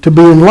to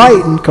be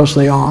enlightened, because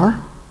they are.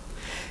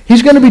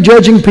 He's going to be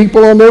judging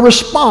people on their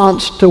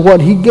response to what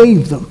he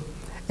gave them.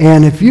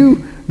 And if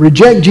you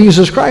reject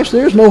Jesus Christ,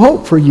 there's no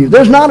hope for you.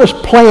 There's not a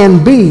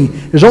plan B.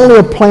 There's only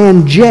a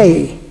plan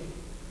J.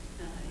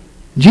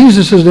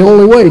 Jesus is the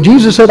only way.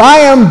 Jesus said, I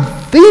am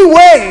the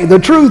way, the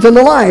truth, and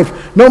the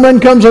life. No man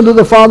comes unto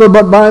the Father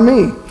but by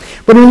me.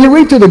 But when you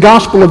read through the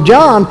Gospel of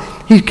John,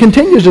 he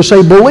continues to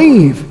say,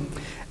 believe.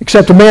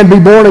 Except a man be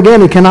born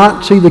again, he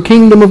cannot see the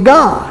kingdom of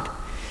God.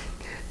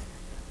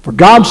 For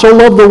God so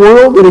loved the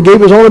world that he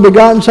gave his only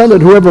begotten Son,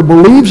 that whoever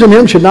believes in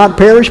him should not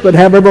perish but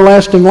have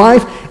everlasting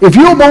life. If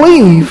you'll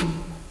believe,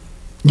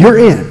 you're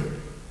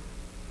in.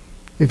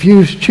 If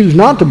you choose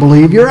not to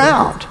believe, you're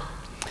out.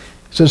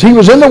 It says he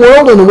was in the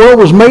world, and the world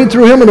was made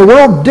through him, and the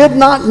world did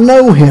not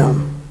know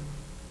him.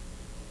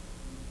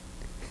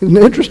 Isn't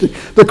it interesting?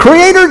 The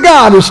Creator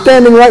God is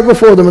standing right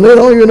before them, and they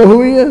don't even know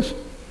who he is.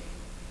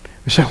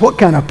 You say, what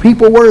kind of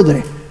people were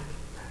they?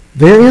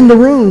 They're in the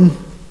room.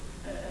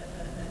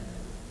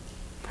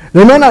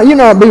 They may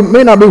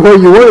not be where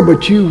you were,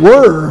 but you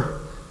were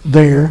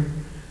there.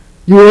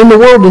 You were in the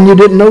world and you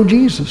didn't know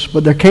Jesus.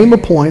 But there came a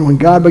point when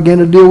God began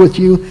to deal with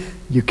you.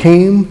 You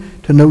came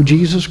to know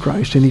Jesus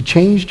Christ, and He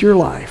changed your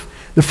life.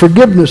 The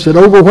forgiveness that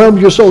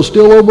overwhelms your soul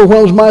still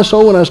overwhelms my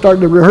soul when I start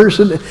to rehearse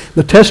it.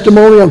 The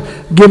testimony I'm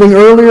giving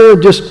earlier,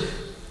 it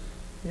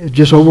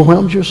just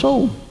overwhelms your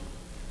soul.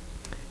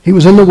 He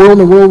was in the world,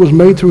 and the world was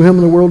made through Him,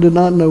 and the world did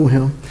not know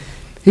Him.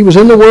 He was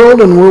in the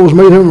world, and the world was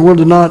made through Him, and the world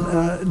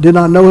did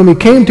not know Him. He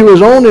came to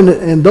His own,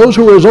 and those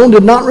who were His own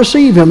did not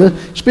receive Him.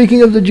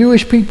 Speaking of the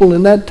Jewish people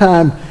in that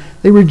time,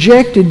 they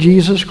rejected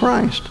Jesus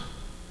Christ.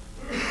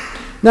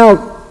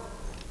 Now,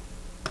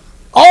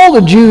 all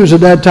the Jews at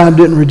that time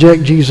didn't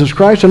reject Jesus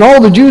Christ, and all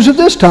the Jews at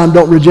this time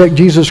don't reject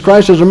Jesus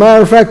Christ. As a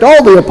matter of fact,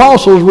 all the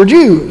apostles were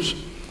Jews.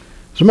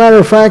 As a matter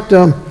of fact,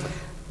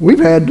 we've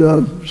had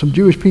some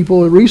Jewish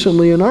people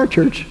recently in our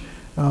church.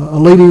 A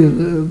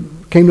lady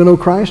came to know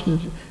Christ,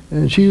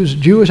 and she was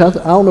Jewish. I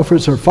don't know if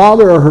it's her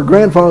father or her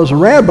grandfather was a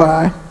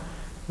rabbi.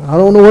 I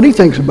don't know what he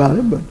thinks about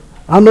it, but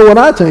I know what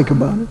I think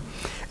about it.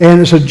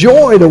 And it's a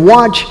joy to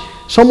watch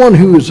someone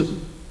who's,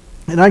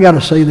 and I got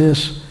to say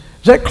this,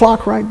 is that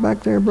clock right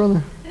back there,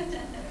 brother?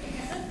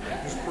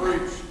 Just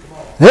preach. Come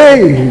on.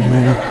 Hey,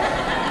 man.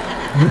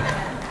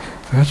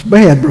 That's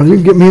bad, brother. You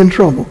can get me in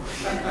trouble.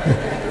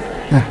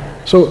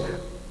 So,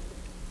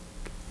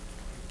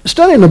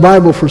 studying the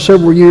Bible for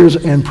several years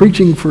and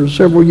preaching for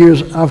several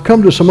years, I've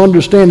come to some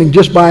understanding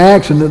just by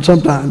accident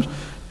sometimes.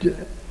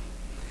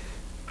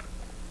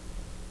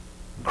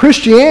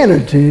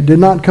 Christianity did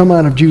not come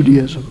out of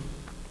Judaism.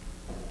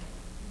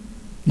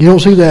 You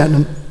don't see that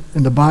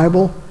in the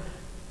Bible.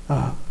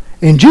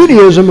 And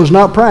Judaism was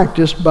not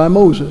practiced by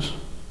Moses.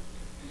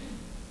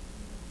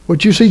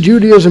 What you see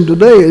Judaism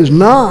today is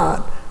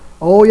not,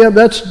 oh yeah,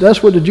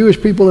 that's what the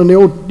Jewish people in the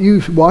old,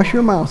 you wash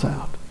your mouth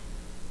out.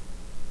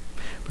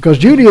 Because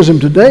Judaism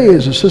today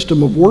is a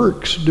system of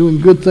works, doing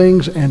good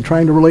things and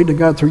trying to relate to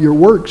God through your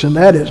works, and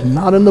that is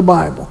not in the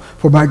Bible.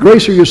 For by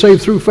grace are you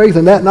saved through faith,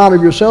 and that not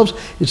of yourselves.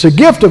 It's a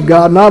gift of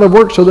God, not of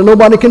works, so that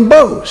nobody can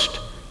boast.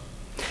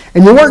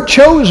 And you weren't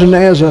chosen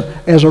as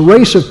a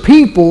race of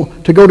people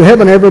to go to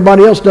heaven.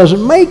 Everybody else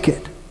doesn't make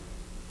it.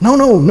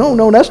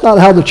 No, that's not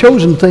how the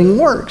chosen thing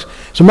works.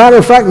 As a matter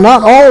of fact,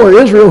 not all are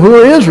Israel who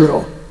are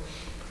Israel.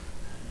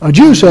 A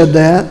Jew said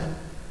that.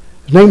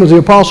 His name was the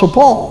Apostle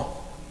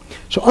Paul.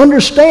 So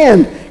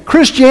understand,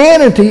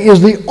 Christianity is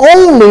the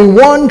only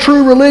one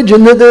true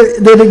religion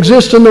that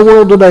exists in the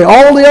world today.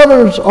 All the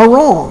others are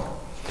wrong.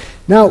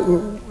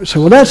 Now,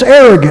 so that's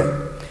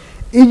arrogant.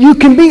 You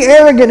can be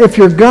arrogant if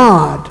you're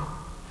God.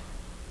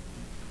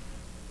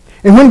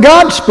 And when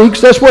God speaks,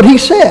 that's what He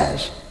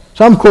says.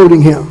 So I'm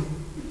quoting Him.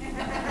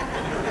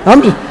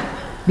 I'm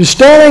just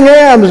standing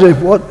there. I'm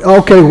just, what?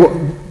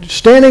 Okay,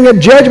 standing at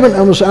judgment.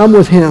 I'm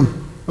with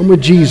Him. I'm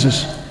with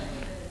Jesus.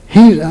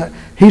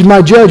 He's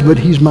my judge, but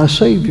He's my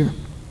Savior.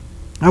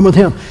 I'm with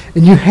Him.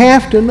 And you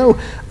have to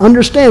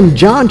understand,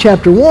 John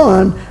chapter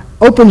 1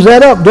 opens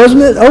that up, doesn't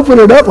it? Open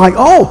it up like,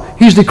 oh,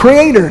 He's the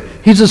Creator.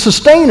 He's the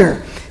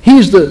Sustainer.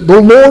 He's the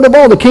Lord of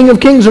all, the King of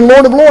kings and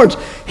Lord of lords.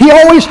 He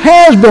always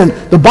has been.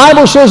 The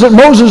Bible says that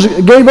Moses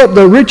gave up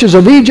the riches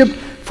of Egypt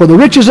for the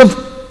riches of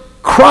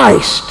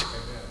Christ.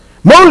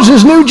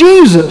 Moses knew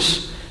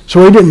Jesus.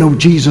 So he didn't know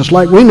Jesus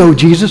like we know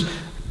Jesus.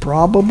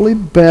 Probably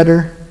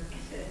better.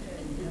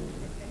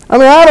 I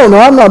mean, I don't know.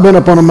 I've not been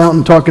up on a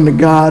mountain talking to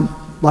God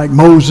like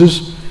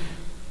Moses.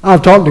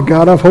 I've talked to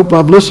God.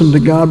 I've listened to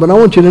God. But I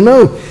want you to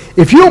know,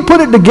 if you'll put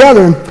it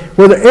together,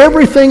 whether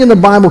everything in the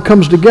Bible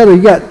comes together,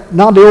 you got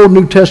not the Old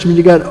New Testament,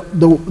 you got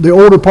the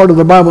older part of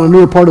the Bible and the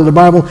newer part of the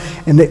Bible.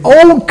 And the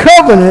Old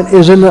Covenant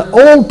is in the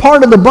old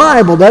part of the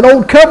Bible. That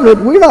Old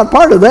Covenant, we're not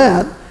part of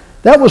that.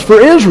 That was for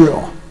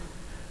Israel.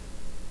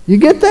 You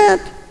get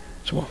that?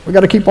 So we got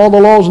to keep all the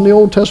laws in the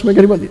Old Testament.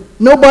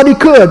 Nobody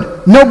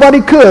could.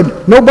 Nobody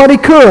could. Nobody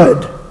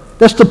could.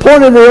 That's the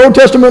point of the Old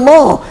Testament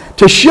law,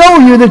 to show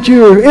you that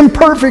you're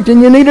imperfect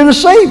and you needed a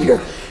Savior.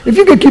 If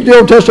you could keep the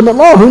Old Testament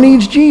law, who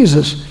needs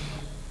Jesus?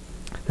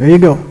 There you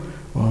go.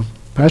 Well,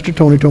 Pastor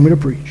Tony told me to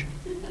preach.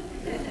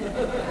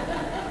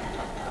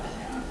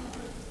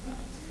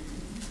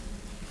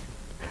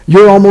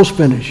 You're almost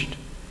finished.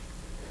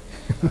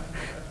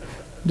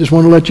 Just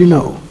want to let you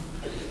know.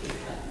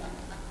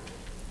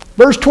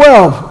 Verse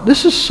 12,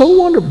 this is so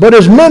wonderful. But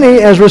as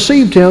many as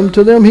received Him,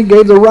 to them He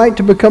gave the right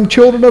to become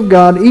children of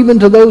God, even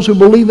to those who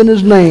believe in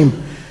His name,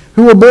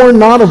 who were born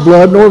not of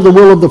blood, nor of the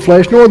will of the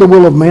flesh, nor of the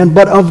will of man,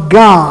 but of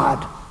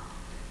God.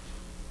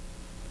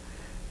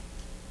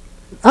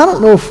 I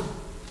don't know if,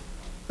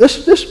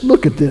 let's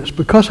look at this,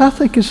 because I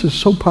think this is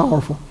so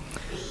powerful.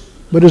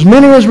 But as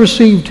many as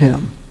received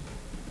Him,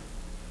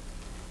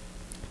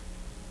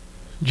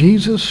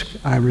 Jesus,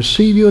 I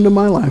receive you into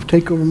my life.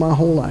 Take over my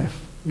whole life.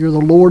 You're the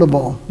Lord of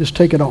all. Just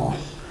take it all.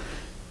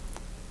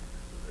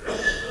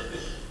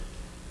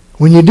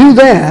 When you do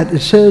that,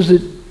 it says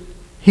that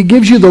He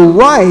gives you the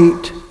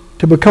right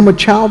to become a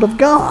child of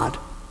God.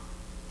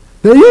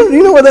 Now,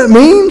 you know what that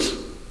means?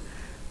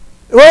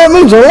 Well, it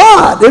means a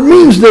lot. It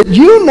means that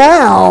you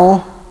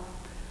now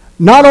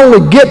not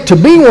only get to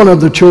be one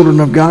of the children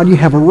of God, you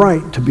have a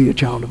right to be a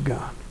child of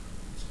God.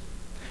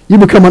 You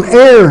become an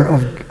heir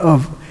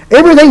of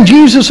everything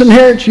Jesus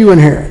inherits, you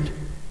inherit.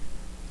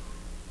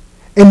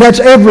 And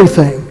that's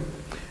everything.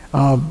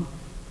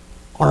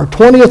 Our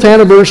 20th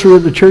anniversary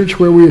of the church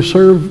where we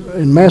serve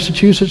in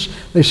Massachusetts,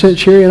 they sent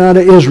Sherry and I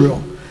to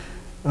Israel.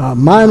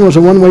 Mine was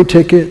a one-way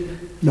ticket.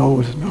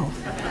 No.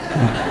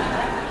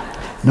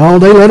 No,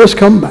 they let us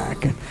come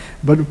back.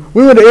 But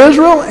we went to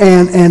Israel,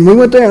 and we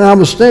went there, and I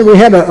was staying. We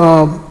had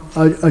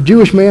a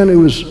Jewish man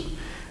who was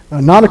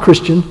not a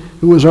Christian,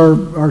 who was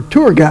our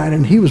tour guide,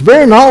 and he was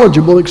very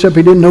knowledgeable, except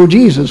he didn't know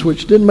Jesus,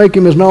 which didn't make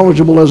him as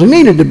knowledgeable as he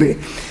needed to be.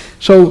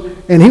 So,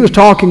 and he was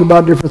talking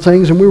about different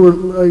things, and we were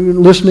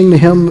listening to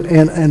him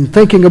and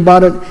thinking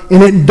about it,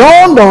 and it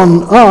dawned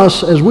on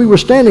us as we were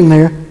standing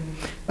there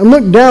and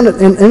looked down,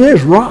 and there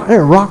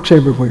are rocks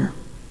everywhere.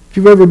 If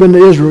you've ever been to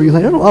Israel, you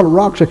think, there's a lot of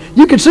rocks there.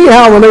 You could see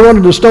how when they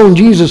wanted to stone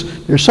Jesus,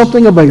 there's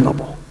something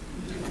available.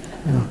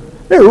 You know,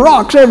 there are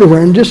rocks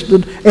everywhere. And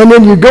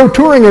then you go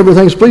touring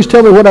everything. So please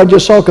tell me what I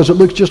just saw, because it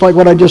looks just like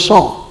what I just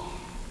saw.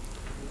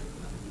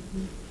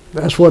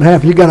 That's what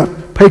happened. You got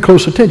to pay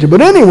close attention.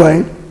 But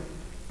anyway,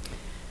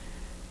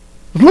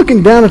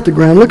 looking down at the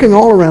ground, looking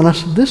all around, I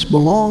said, this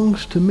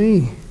belongs to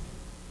me.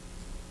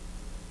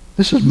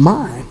 This is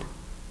mine.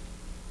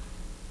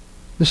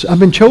 I've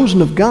been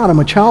chosen of God. I'm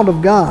a child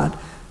of God.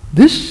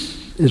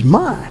 This is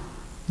mine.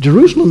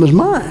 Jerusalem is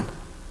mine.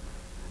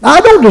 Now, I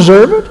don't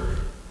deserve it.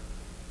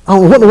 I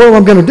don't know what in the world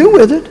I'm going to do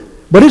with it,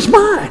 but it's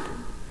mine.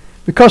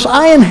 Because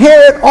I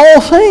inherit all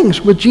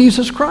things with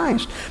Jesus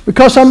Christ.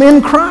 Because I'm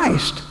in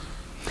Christ.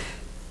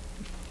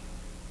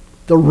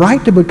 The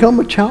right to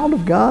become a child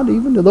of God,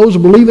 even to those who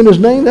believe in His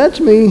name, that's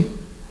me.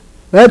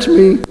 That's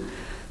me.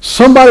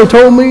 Somebody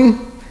told me,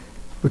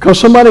 because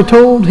somebody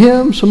told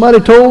him, somebody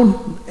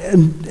told,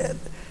 and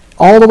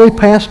all the way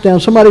passed down.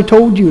 Somebody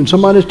told you, and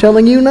somebody's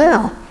telling you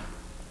now.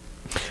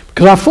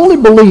 Because I fully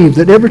believe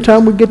that every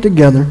time we get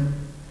together,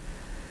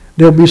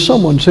 there'll be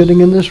someone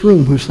sitting in this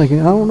room who's thinking,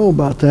 I don't know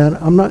about that.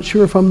 I'm not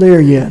sure if I'm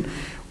there yet.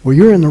 Well,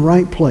 you're in the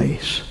right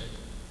place.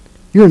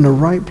 You're in the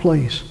right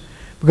place.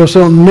 Because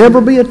there'll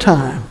never be a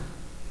time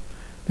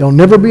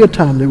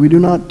that we do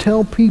not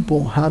tell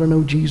people how to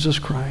know Jesus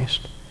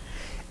Christ.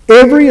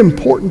 Every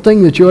important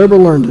thing that you'll ever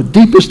learn, the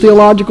deepest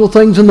theological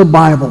things in the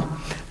Bible,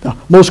 the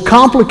most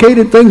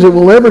complicated things that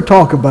we'll ever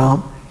talk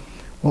about,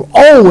 will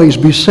always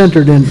be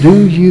centered in,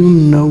 do you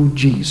know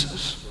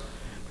Jesus?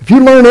 If you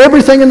learn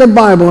everything in the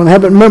Bible and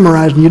have it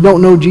memorized and you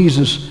don't know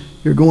Jesus,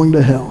 you're going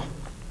to hell.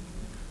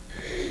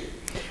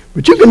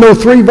 But you can know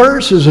 3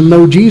 verses and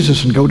know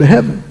Jesus and go to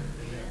heaven.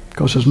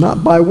 Because it's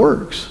not by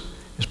works.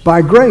 It's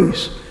by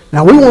grace.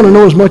 Now, we want to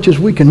know as much as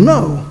we can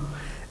know.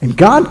 And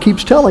God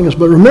keeps telling us.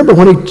 But remember,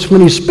 when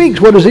he speaks,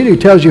 what does he do? He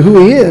tells you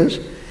who he is.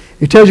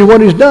 He tells you what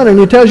he's done, and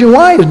he tells you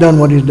why he's done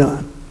what he's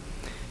done.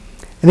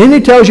 And then he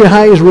tells you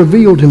how he's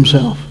revealed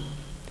himself.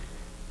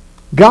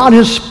 God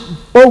has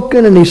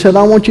spoken, and he said,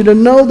 I want you to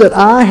know that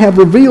I have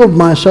revealed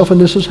myself,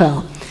 and this is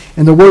how.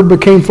 And the Word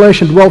became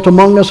flesh and dwelt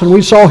among us, and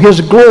we saw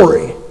his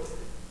glory.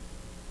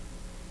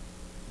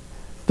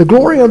 The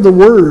glory of the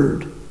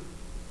Word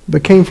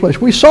became flesh.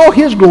 We saw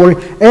his glory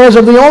as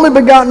of the only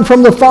begotten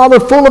from the Father,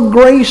 full of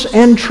grace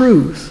and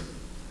truth.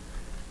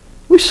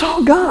 We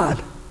saw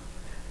God.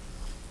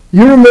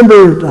 You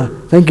remember, I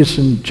think it's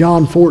in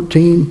John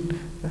 14.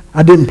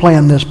 I didn't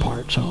plan this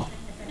part, so.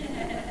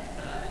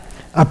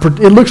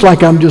 It looks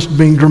like I'm just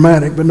being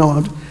dramatic, but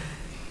no.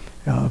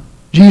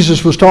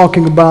 Jesus was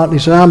talking about, he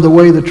said, I'm the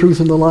way, the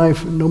truth, and the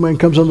life. No man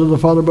comes unto the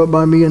Father but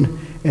by me.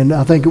 And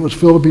I think it was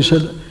Philip, he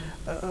said,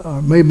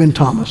 may have been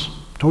Thomas.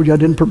 Told you I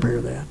didn't prepare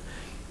that.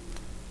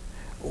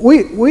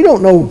 We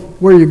don't know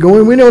where you're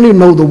going. We don't even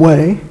know the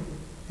way.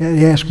 And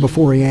he asked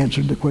before he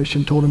answered the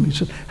question, told him, he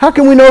said, how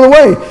can we know the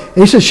way? And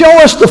he said, show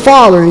us the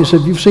Father. And he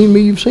said, you've seen me,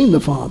 you've seen the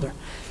Father.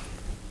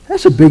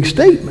 That's a big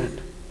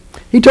statement.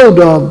 He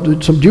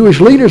told some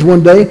Jewish leaders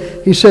one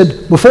day, he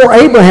said, before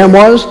Abraham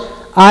was,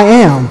 I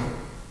am.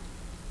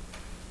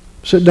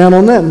 Sit down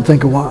on that and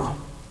think a while.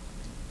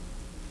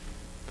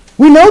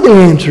 We know the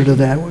answer to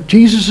that.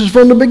 Jesus is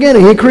from the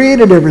beginning. He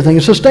created everything.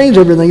 He sustains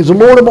everything. He's the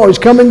Lord of all. He's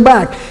coming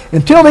back.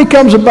 Until he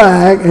comes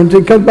back, and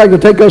he comes back to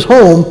take us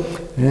home,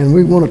 and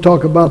we want to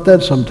talk about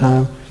that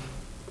sometime,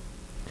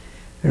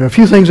 there are a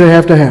few things that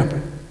have to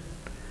happen.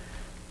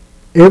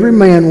 Every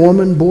man,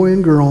 woman, boy,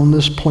 and girl on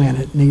this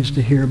planet needs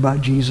to hear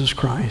about Jesus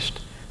Christ.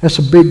 That's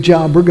a big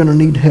job. We're going to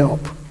need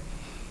help.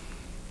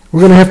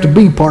 We're going to have to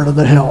be part of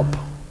the help.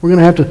 We're going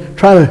to have to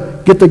try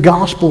to get the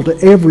gospel to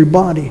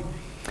everybody.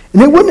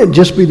 And wouldn't it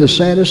just be the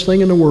saddest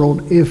thing in the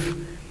world if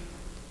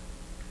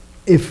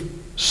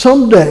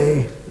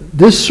someday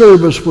this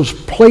service was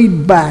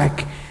played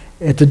back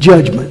at the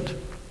judgment?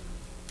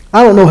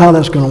 I don't know how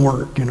that's going to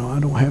work. I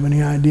don't have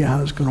any idea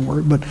how it's going to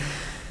work.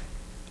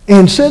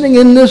 And sitting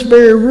in this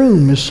very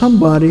room is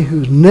somebody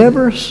who's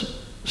never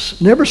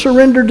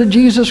surrendered to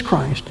Jesus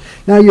Christ.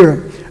 Now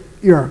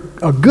you're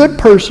a good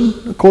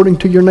person according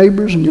to your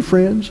neighbors and your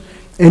friends,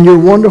 and your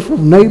wonderful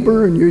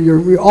neighbor and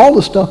your all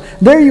the stuff.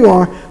 There you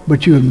are,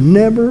 but you have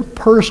never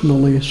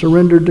personally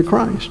surrendered to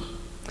Christ.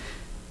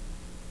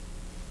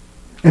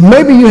 And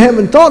maybe you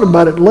haven't thought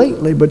about it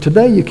lately, but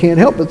today you can't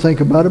help but think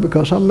about it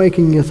because I'm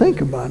making you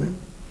think about it.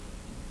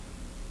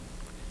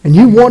 And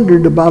you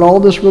wondered about all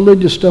this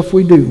religious stuff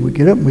we do. We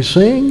get up and we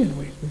sing,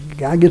 and the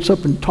guy gets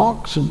up and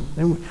talks,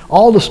 and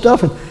all the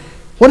stuff. And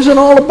what is it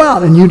all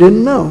about? And you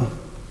didn't know.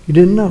 You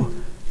didn't know.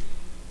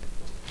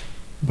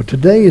 But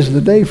today is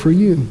the day for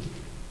you.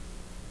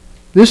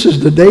 This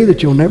is the day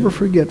that you'll never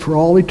forget for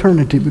all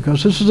eternity,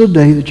 because this is the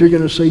day that you're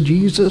going to say,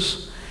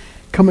 Jesus,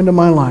 come into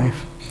my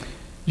life.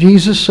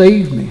 Jesus,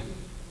 save me.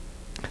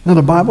 Now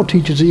the Bible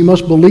teaches that you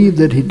must believe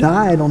that he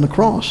died on the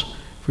cross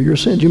for your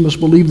sins. You must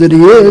believe that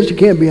he is. You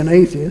can't be an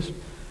atheist.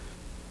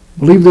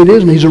 Believe that he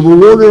is, and he's a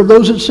rewarder of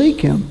those that seek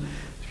him.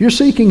 If you're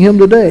seeking him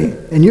today,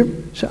 and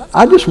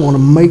I just want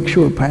to make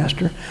sure,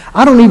 Pastor,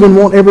 I don't even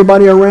want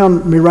everybody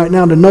around me right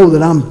now to know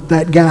that I'm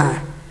that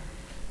guy.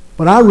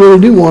 But I really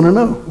do want to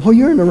know. Well,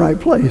 you're in the right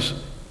place.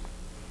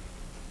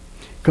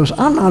 Because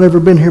I've not ever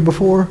been here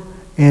before,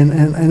 and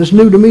it's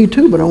new to me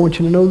too, but I want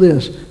you to know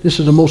this. This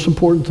is the most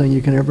important thing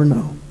you can ever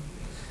know.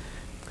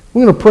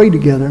 We're going to pray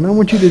together, and I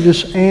want you to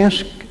just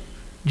ask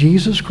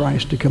Jesus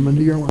Christ to come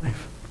into your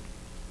life.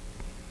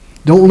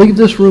 Don't leave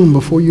this room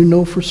before you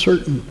know for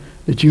certain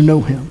that you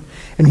know him.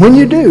 And when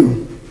you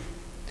do,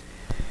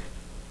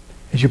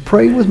 as you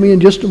pray with me in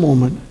just a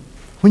moment,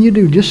 when you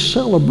do, just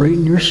celebrate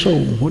in your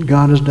soul what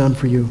God has done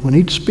for you. When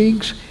he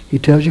speaks, he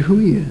tells you who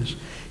he is.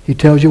 He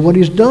tells you what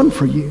he's done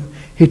for you.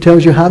 He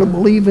tells you how to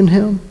believe in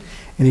him.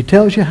 And he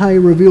tells you how he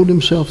revealed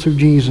himself through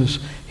Jesus.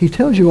 He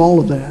tells you all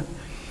of that.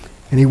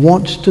 And he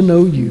wants to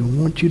know you,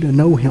 wants you to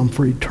know him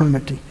for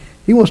eternity.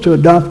 He wants to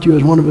adopt you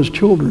as one of his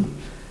children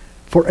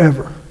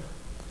forever.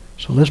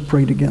 So let's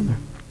pray together.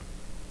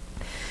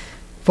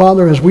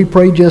 Father, as we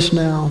pray just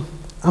now,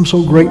 I'm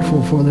so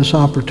grateful for this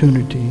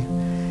opportunity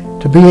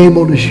to be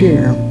able to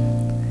share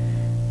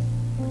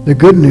the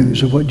good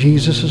news of what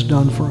Jesus has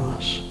done for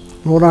us.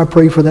 Lord, I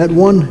pray for that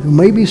one who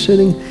may be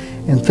sitting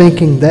and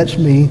thinking, that's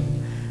me.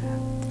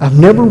 I've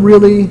never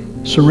really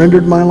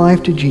surrendered my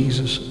life to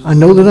Jesus. I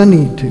know that I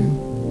need to.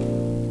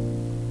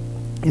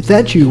 If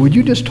that's you, would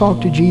you just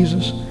talk to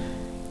Jesus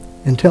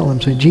and tell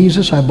him, say,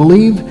 Jesus, I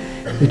believe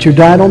that you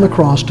died on the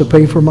cross to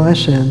pay for my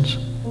sins.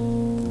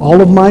 All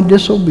of my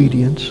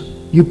disobedience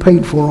you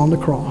paid for on the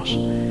cross.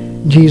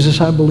 Jesus,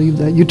 I believe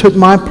that. You took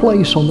my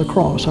place on the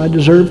cross. I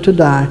deserved to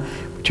die,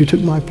 but you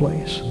took my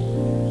place.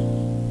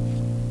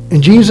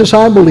 And Jesus,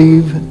 I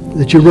believe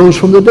that you rose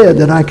from the dead,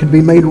 that I could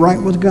be made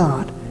right with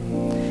God.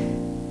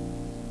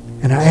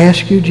 And I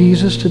ask you,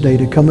 Jesus, today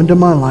to come into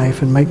my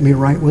life and make me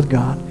right with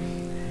God.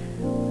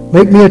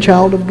 Make me a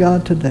child of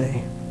God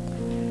today.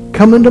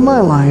 Come into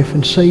my life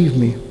and save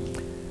me.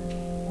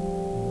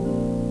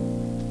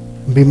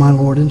 And be my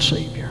Lord and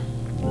Savior.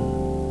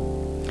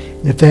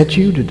 And if that's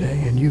you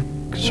today, and you've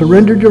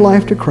surrendered your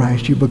life to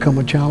Christ, you become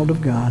a child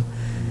of God.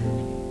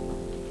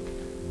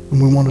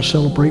 And we want to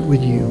celebrate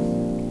with you.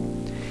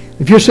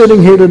 If you're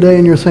sitting here today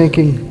and you're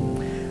thinking,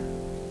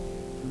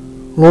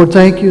 Lord,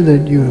 thank you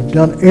that you have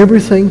done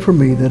everything for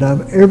me that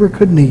I've ever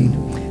could need,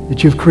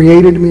 that you've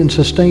created me and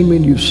sustained me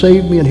and you've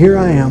saved me, and here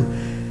I am.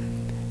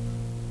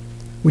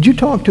 Would you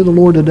talk to the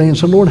Lord today and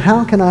say, Lord,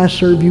 how can I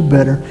serve you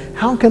better?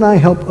 How can I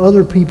help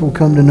other people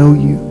come to know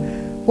you?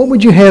 What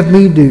would you have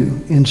me do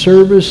in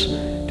service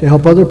to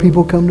help other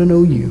people come to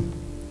know you?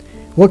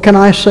 What can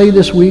I say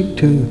this week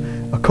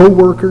to a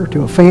coworker,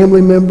 to a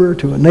family member,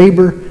 to a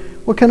neighbor?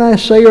 What can I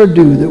say or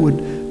do that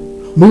would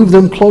move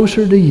them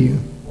closer to you?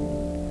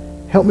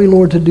 Help me,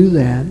 Lord, to do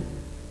that.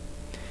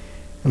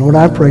 And Lord,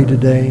 I pray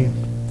today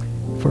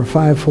for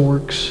Five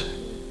Forks,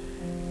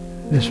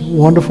 this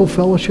wonderful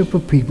fellowship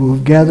of people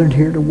who've gathered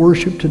here to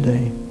worship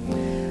today.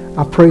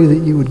 I pray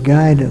that you would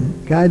guide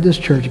them, guide this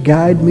church,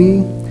 guide me,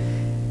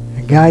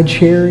 and guide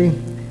Sherry.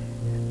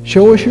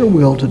 Show us your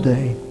will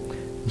today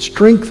and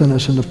strengthen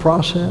us in the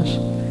process.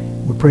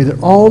 We pray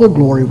that all the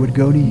glory would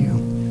go to you.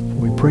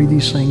 We pray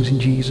these things in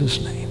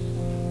Jesus' name.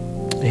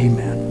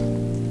 Amen.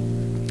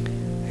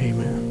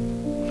 Amen.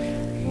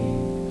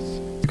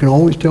 You can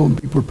always tell when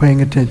people are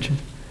paying attention.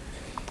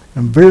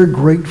 I'm very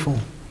grateful.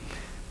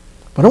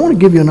 But I want to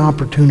give you an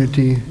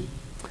opportunity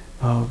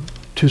to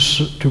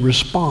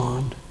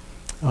respond.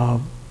 I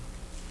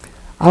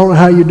don't know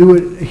how you do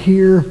it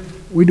here.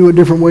 We do it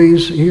different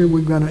ways. Here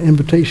we've got an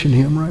invitation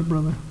hymn, right,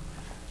 brother?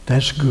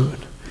 That's good.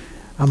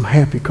 I'm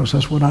happy because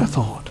that's what I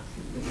thought.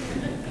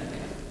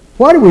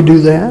 Why do we do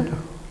that?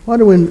 Why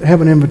do we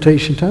have an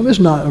invitation time? It's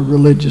not a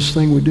religious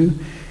thing we do.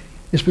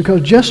 It's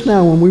because just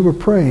now when we were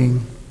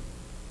praying,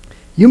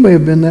 you may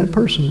have been that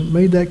person that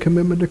made that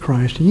commitment to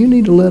Christ, and you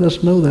need to let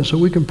us know that so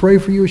we can pray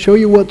for you, show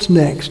you what's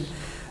next,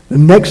 the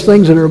next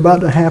things that are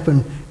about to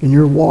happen in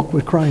your walk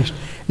with Christ.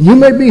 And you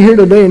may be here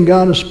today and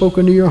God has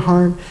spoken to your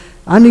heart.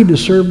 I need to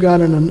serve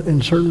God in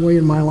a certain way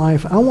in my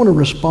life. I want to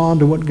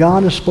respond to what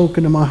God has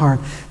spoken to my heart.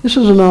 This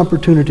is an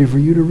opportunity for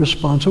you to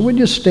respond. So we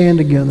just stand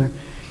together.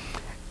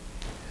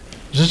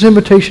 As this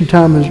invitation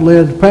time is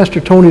led,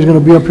 Pastor Tony is going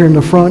to be up here in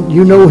the front.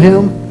 You know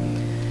him.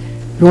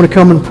 If you want to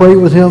come and pray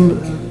with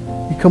him,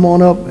 you come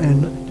on up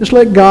and just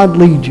let God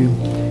lead you.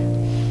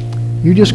 You just